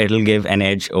 it'll give an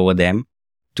edge over them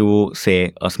to,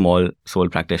 say, a small sole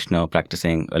practitioner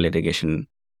practicing a litigation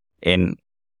in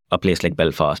a place like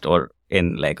Belfast or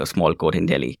in like a small court in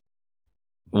Delhi.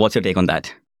 What's your take on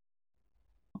that?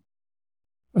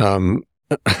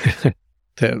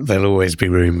 there'll always be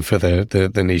room for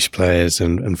the niche players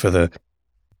and for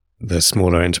the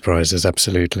smaller enterprises.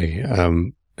 Absolutely.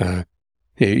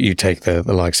 You take the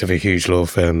likes of a huge law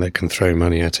firm that can throw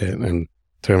money at it and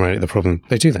throw money at the problem.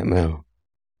 They do that now.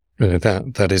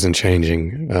 That isn't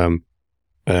changing.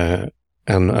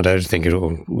 And I don't think it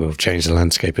will change the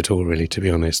landscape at all, really, to be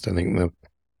honest. I think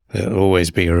there'll always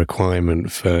be a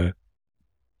requirement for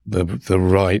the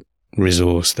right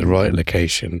resource, the right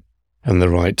location, and the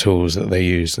right tools that they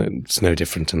use. It's no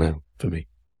different to now for me.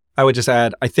 I would just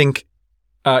add, I think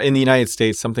in the United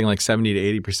States, something like 70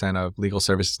 to 80% of legal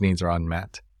services needs are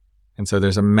unmet. And so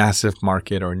there's a massive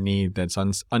market or need that's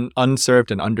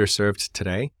unserved and underserved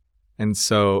today. And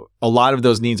so a lot of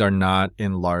those needs are not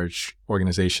in large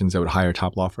organizations that would hire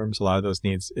top law firms. A lot of those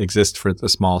needs exist for the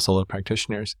small solo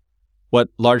practitioners. What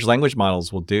large language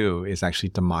models will do is actually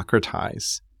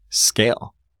democratize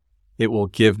scale. It will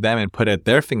give them and put at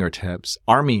their fingertips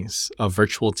armies of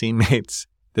virtual teammates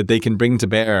that they can bring to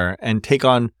bear and take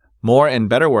on more and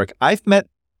better work. I've met,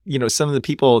 some of the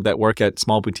people that work at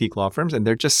small boutique law firms, and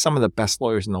they're just some of the best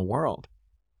lawyers in the world.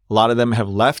 A lot of them have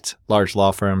left large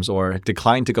law firms or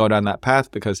declined to go down that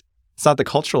path because it's not the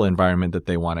cultural environment that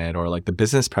they wanted or like the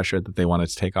business pressure that they wanted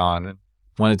to take on and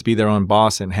wanted to be their own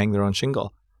boss and hang their own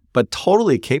shingle, but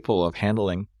totally capable of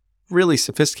handling really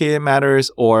sophisticated matters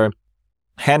or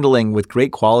handling with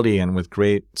great quality and with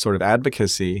great sort of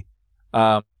advocacy,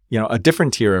 a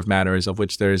different tier of matters of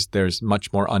which there's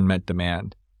much more unmet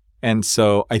demand. And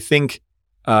so I think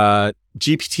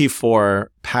GPT-4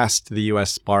 passed the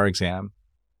US bar exam,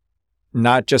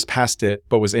 not just passed it,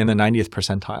 but was in the 90th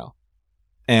percentile.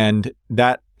 And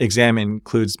that exam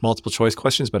includes multiple choice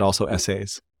questions, but also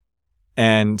essays.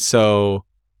 And so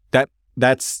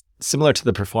that's similar to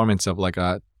the performance of like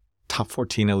a top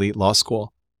 14 elite law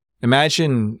school.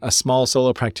 Imagine a small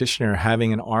solo practitioner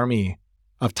having an army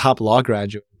of top law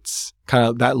graduates, kind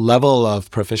of that level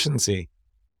of proficiency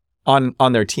on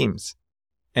their teams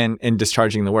and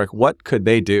discharging the work. What could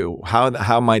they do?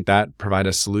 How might that provide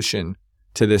a solution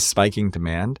to this spiking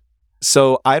demand?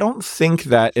 So I don't think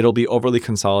that it'll be overly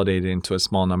consolidated into a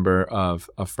small number of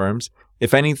firms.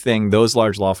 If anything, those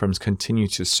large law firms continue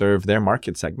to serve their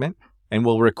market segment and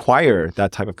will require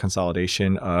that type of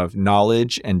consolidation of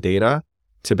knowledge and data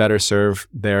to better serve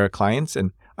their clients.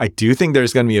 And I do think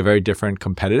there's going to be a very different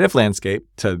competitive landscape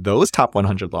to those top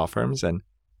 100 law firms. And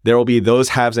there will be those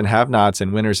haves and have-nots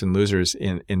and winners and losers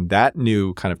in that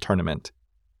new kind of tournament.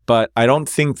 But I don't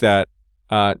think that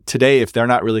today, if they're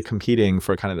not really competing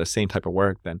for kind of the same type of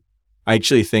work, then I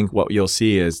actually think what you'll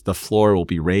see is the floor will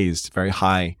be raised very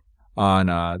high on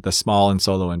the small and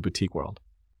solo and boutique world.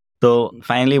 So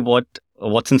finally,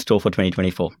 what's in store for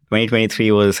 2024?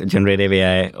 2023 was generative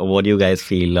AI. What do you guys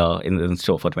feel in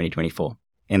store for 2024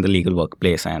 in the legal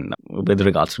workplace and with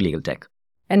regards to legal tech?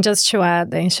 And just to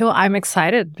add, Anshu, I'm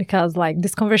excited because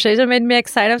this conversation made me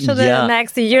excited for the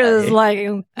next years,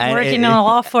 working in a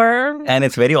law firm. And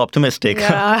it's very optimistic.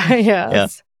 Yeah, yes. Yeah.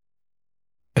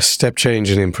 A step change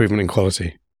in improvement in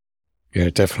quality. Yeah,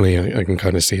 definitely. I can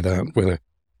kind of see that with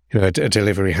a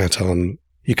delivery hat on.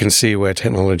 You can see where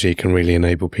technology can really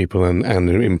enable people and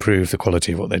improve the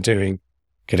quality of what they're doing,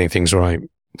 getting things right,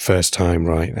 first time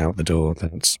right out the door.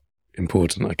 That's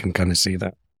important. I can kind of see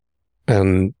that.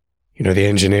 And, the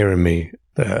engineer in me,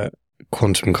 the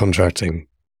quantum contracting,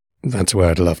 that's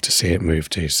where I'd love to see it move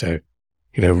to. So,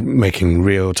 making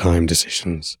real-time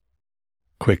decisions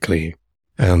quickly.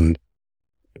 And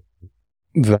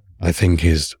that, I think,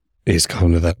 is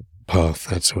kind of that path,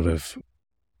 that sort of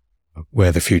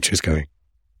where the future is going.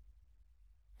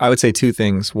 I would say two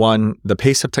things. One, the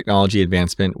pace of technology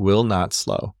advancement will not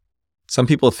slow. Some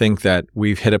people think that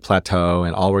we've hit a plateau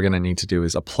and all we're going to need to do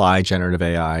is apply generative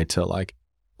AI to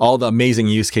all the amazing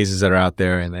use cases that are out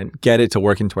there and then get it to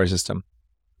work into our system.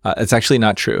 It's actually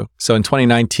not true. So in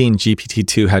 2019,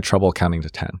 GPT-2 had trouble counting to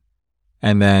 10.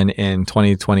 And then in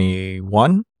 2022,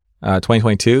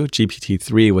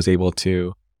 GPT-3 was able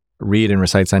to read and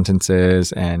recite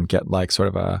sentences and get sort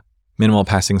of a minimal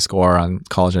passing score on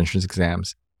college entrance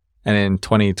exams. And in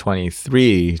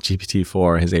 2023,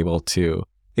 GPT-4 is able to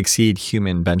exceed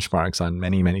human benchmarks on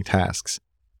many, many tasks.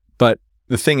 But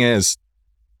the thing is,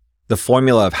 the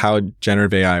formula of how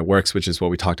generative AI works, which is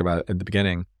what we talked about at the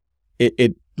beginning,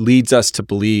 it leads us to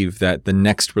believe that the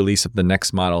next release of the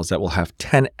next models that will have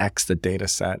 10x the data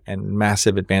set and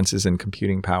massive advances in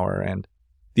computing power and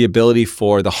the ability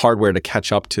for the hardware to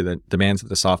catch up to the demands of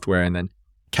the software and then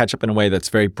catch up in a way that's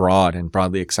very broad and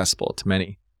broadly accessible to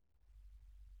many.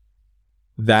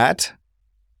 That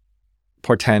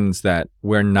portends that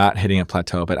we're not hitting a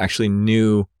plateau, but actually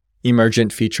new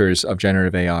emergent features of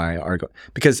generative AI are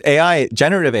because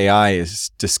generative AI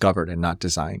is discovered and not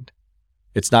designed.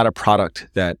 It's not a product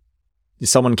that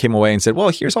someone came away and said, well,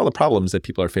 here's all the problems that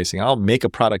people are facing. I'll make a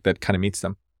product that kind of meets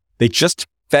them. They just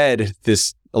fed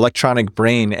this electronic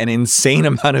brain an insane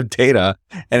amount of data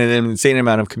and an insane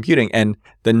amount of computing. And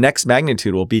the next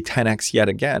magnitude will be 10x yet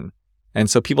again. And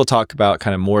so people talk about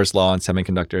kind of Moore's law in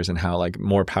semiconductors and how like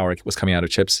more power was coming out of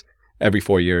chips every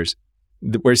 4 years.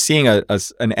 We're seeing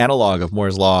an analog of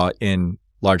Moore's law in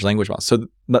large language models. So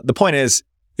the point is,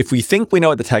 if we think we know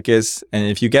what the tech is, and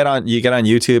if you get on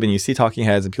YouTube and you see talking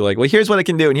heads and people are like, well, here's what it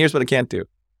can do and here's what it can't do.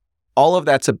 All of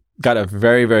that's got a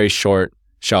very, very short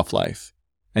shelf life.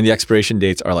 And the expiration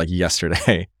dates are like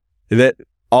yesterday. That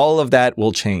all of that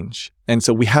will change. And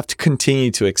so we have to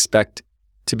continue to expect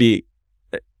to be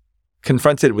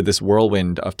confronted with this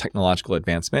whirlwind of technological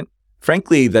advancement.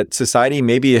 Frankly, that society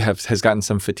maybe has gotten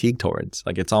some fatigue towards.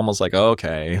 Like it's almost like,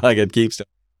 okay, like it keeps,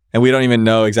 and we don't even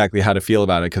know exactly how to feel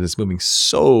about it because it's moving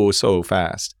so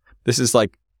fast. This is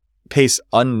like pace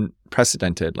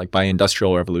unprecedented, like by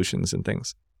industrial revolutions and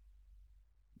things.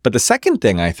 But the second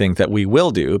thing I think that we will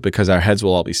do, because our heads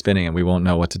will all be spinning and we won't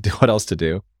know what else to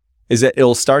do, is that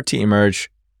it'll start to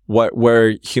emerge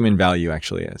where human value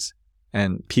actually is.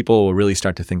 And people will really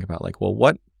start to think about like, well,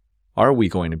 what are we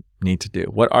going to need to do?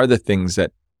 What are the things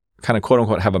that kind of quote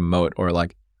unquote have a moat or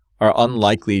like are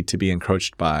unlikely to be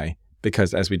encroached by?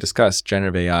 Because as we discussed,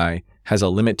 generative AI has a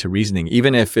limit to reasoning.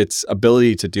 Even if its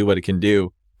ability to do what it can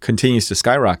do continues to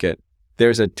skyrocket,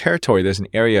 there's a territory, there's an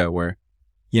area where,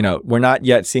 we're not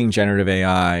yet seeing generative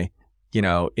AI,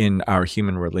 in our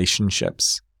human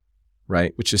relationships,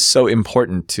 right? Which is so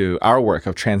important to our work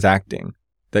of transacting.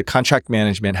 That contract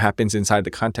management happens inside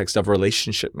the context of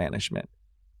relationship management.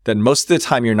 That most of the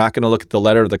time you're not going to look at the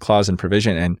letter of the clause and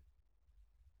provision and,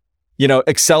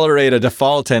 accelerate a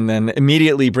default and then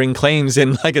immediately bring claims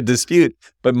in like a dispute.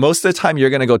 But most of the time you're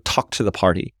going to go talk to the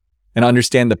party and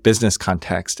understand the business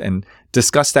context and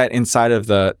discuss that inside of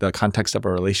the context of a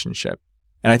relationship.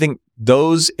 And I think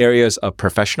those areas of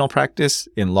professional practice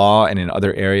in law and in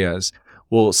other areas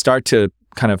will start to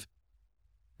kind of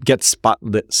get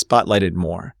spotlighted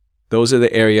more. Those are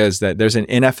the areas that there's an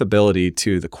ineffability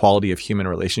to the quality of human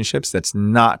relationships that's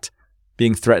not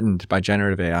being threatened by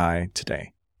generative AI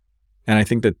today. And I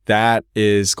think that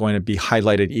is going to be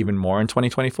highlighted even more in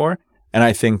 2024. And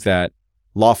I think that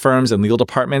law firms and legal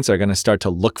departments are going to start to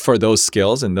look for those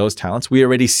skills and those talents. We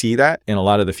already see that in a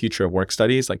lot of the future of work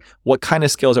studies. Like, what kind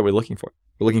of skills are we looking for?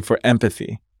 We're looking for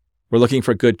empathy. We're looking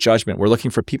for good judgment. We're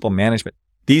looking for people management.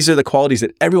 These are the qualities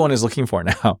that everyone is looking for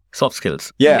now. Soft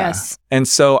skills. Yeah. Yes. And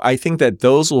so I think that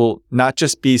those will not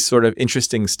just be sort of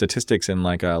interesting statistics in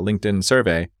like a LinkedIn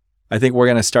survey. I think we're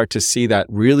going to start to see that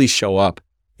really show up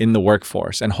in the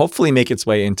workforce and hopefully make its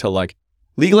way into like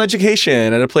legal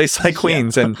education at a place like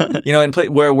Queens and,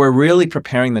 where we're really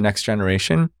preparing the next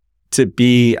generation to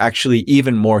be actually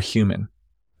even more human,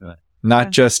 not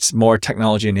just more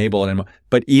technology enabled,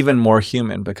 but even more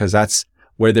human, because that's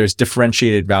where there's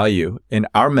differentiated value in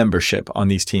our membership on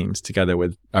these teams together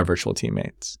with our virtual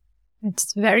teammates.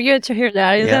 It's very good to hear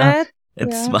that, isn't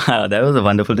it? Wow, that was a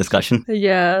wonderful discussion.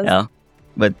 Yes. Yeah.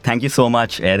 But thank you so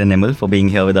much, Ed and Emil, for being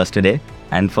here with us today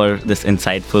and for this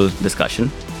insightful discussion.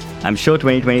 I'm sure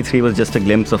 2023 was just a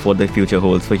glimpse of what the future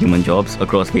holds for human jobs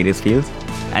across various fields,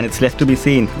 and it's left to be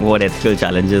seen what ethical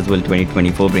challenges will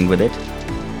 2024 bring with it.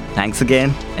 Thanks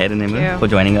again, Ed and Emil, for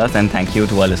joining us, and thank you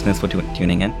to our listeners for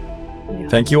tuning in.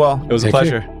 Thank you all. It was a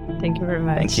pleasure. Thank you very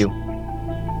much. Thank you.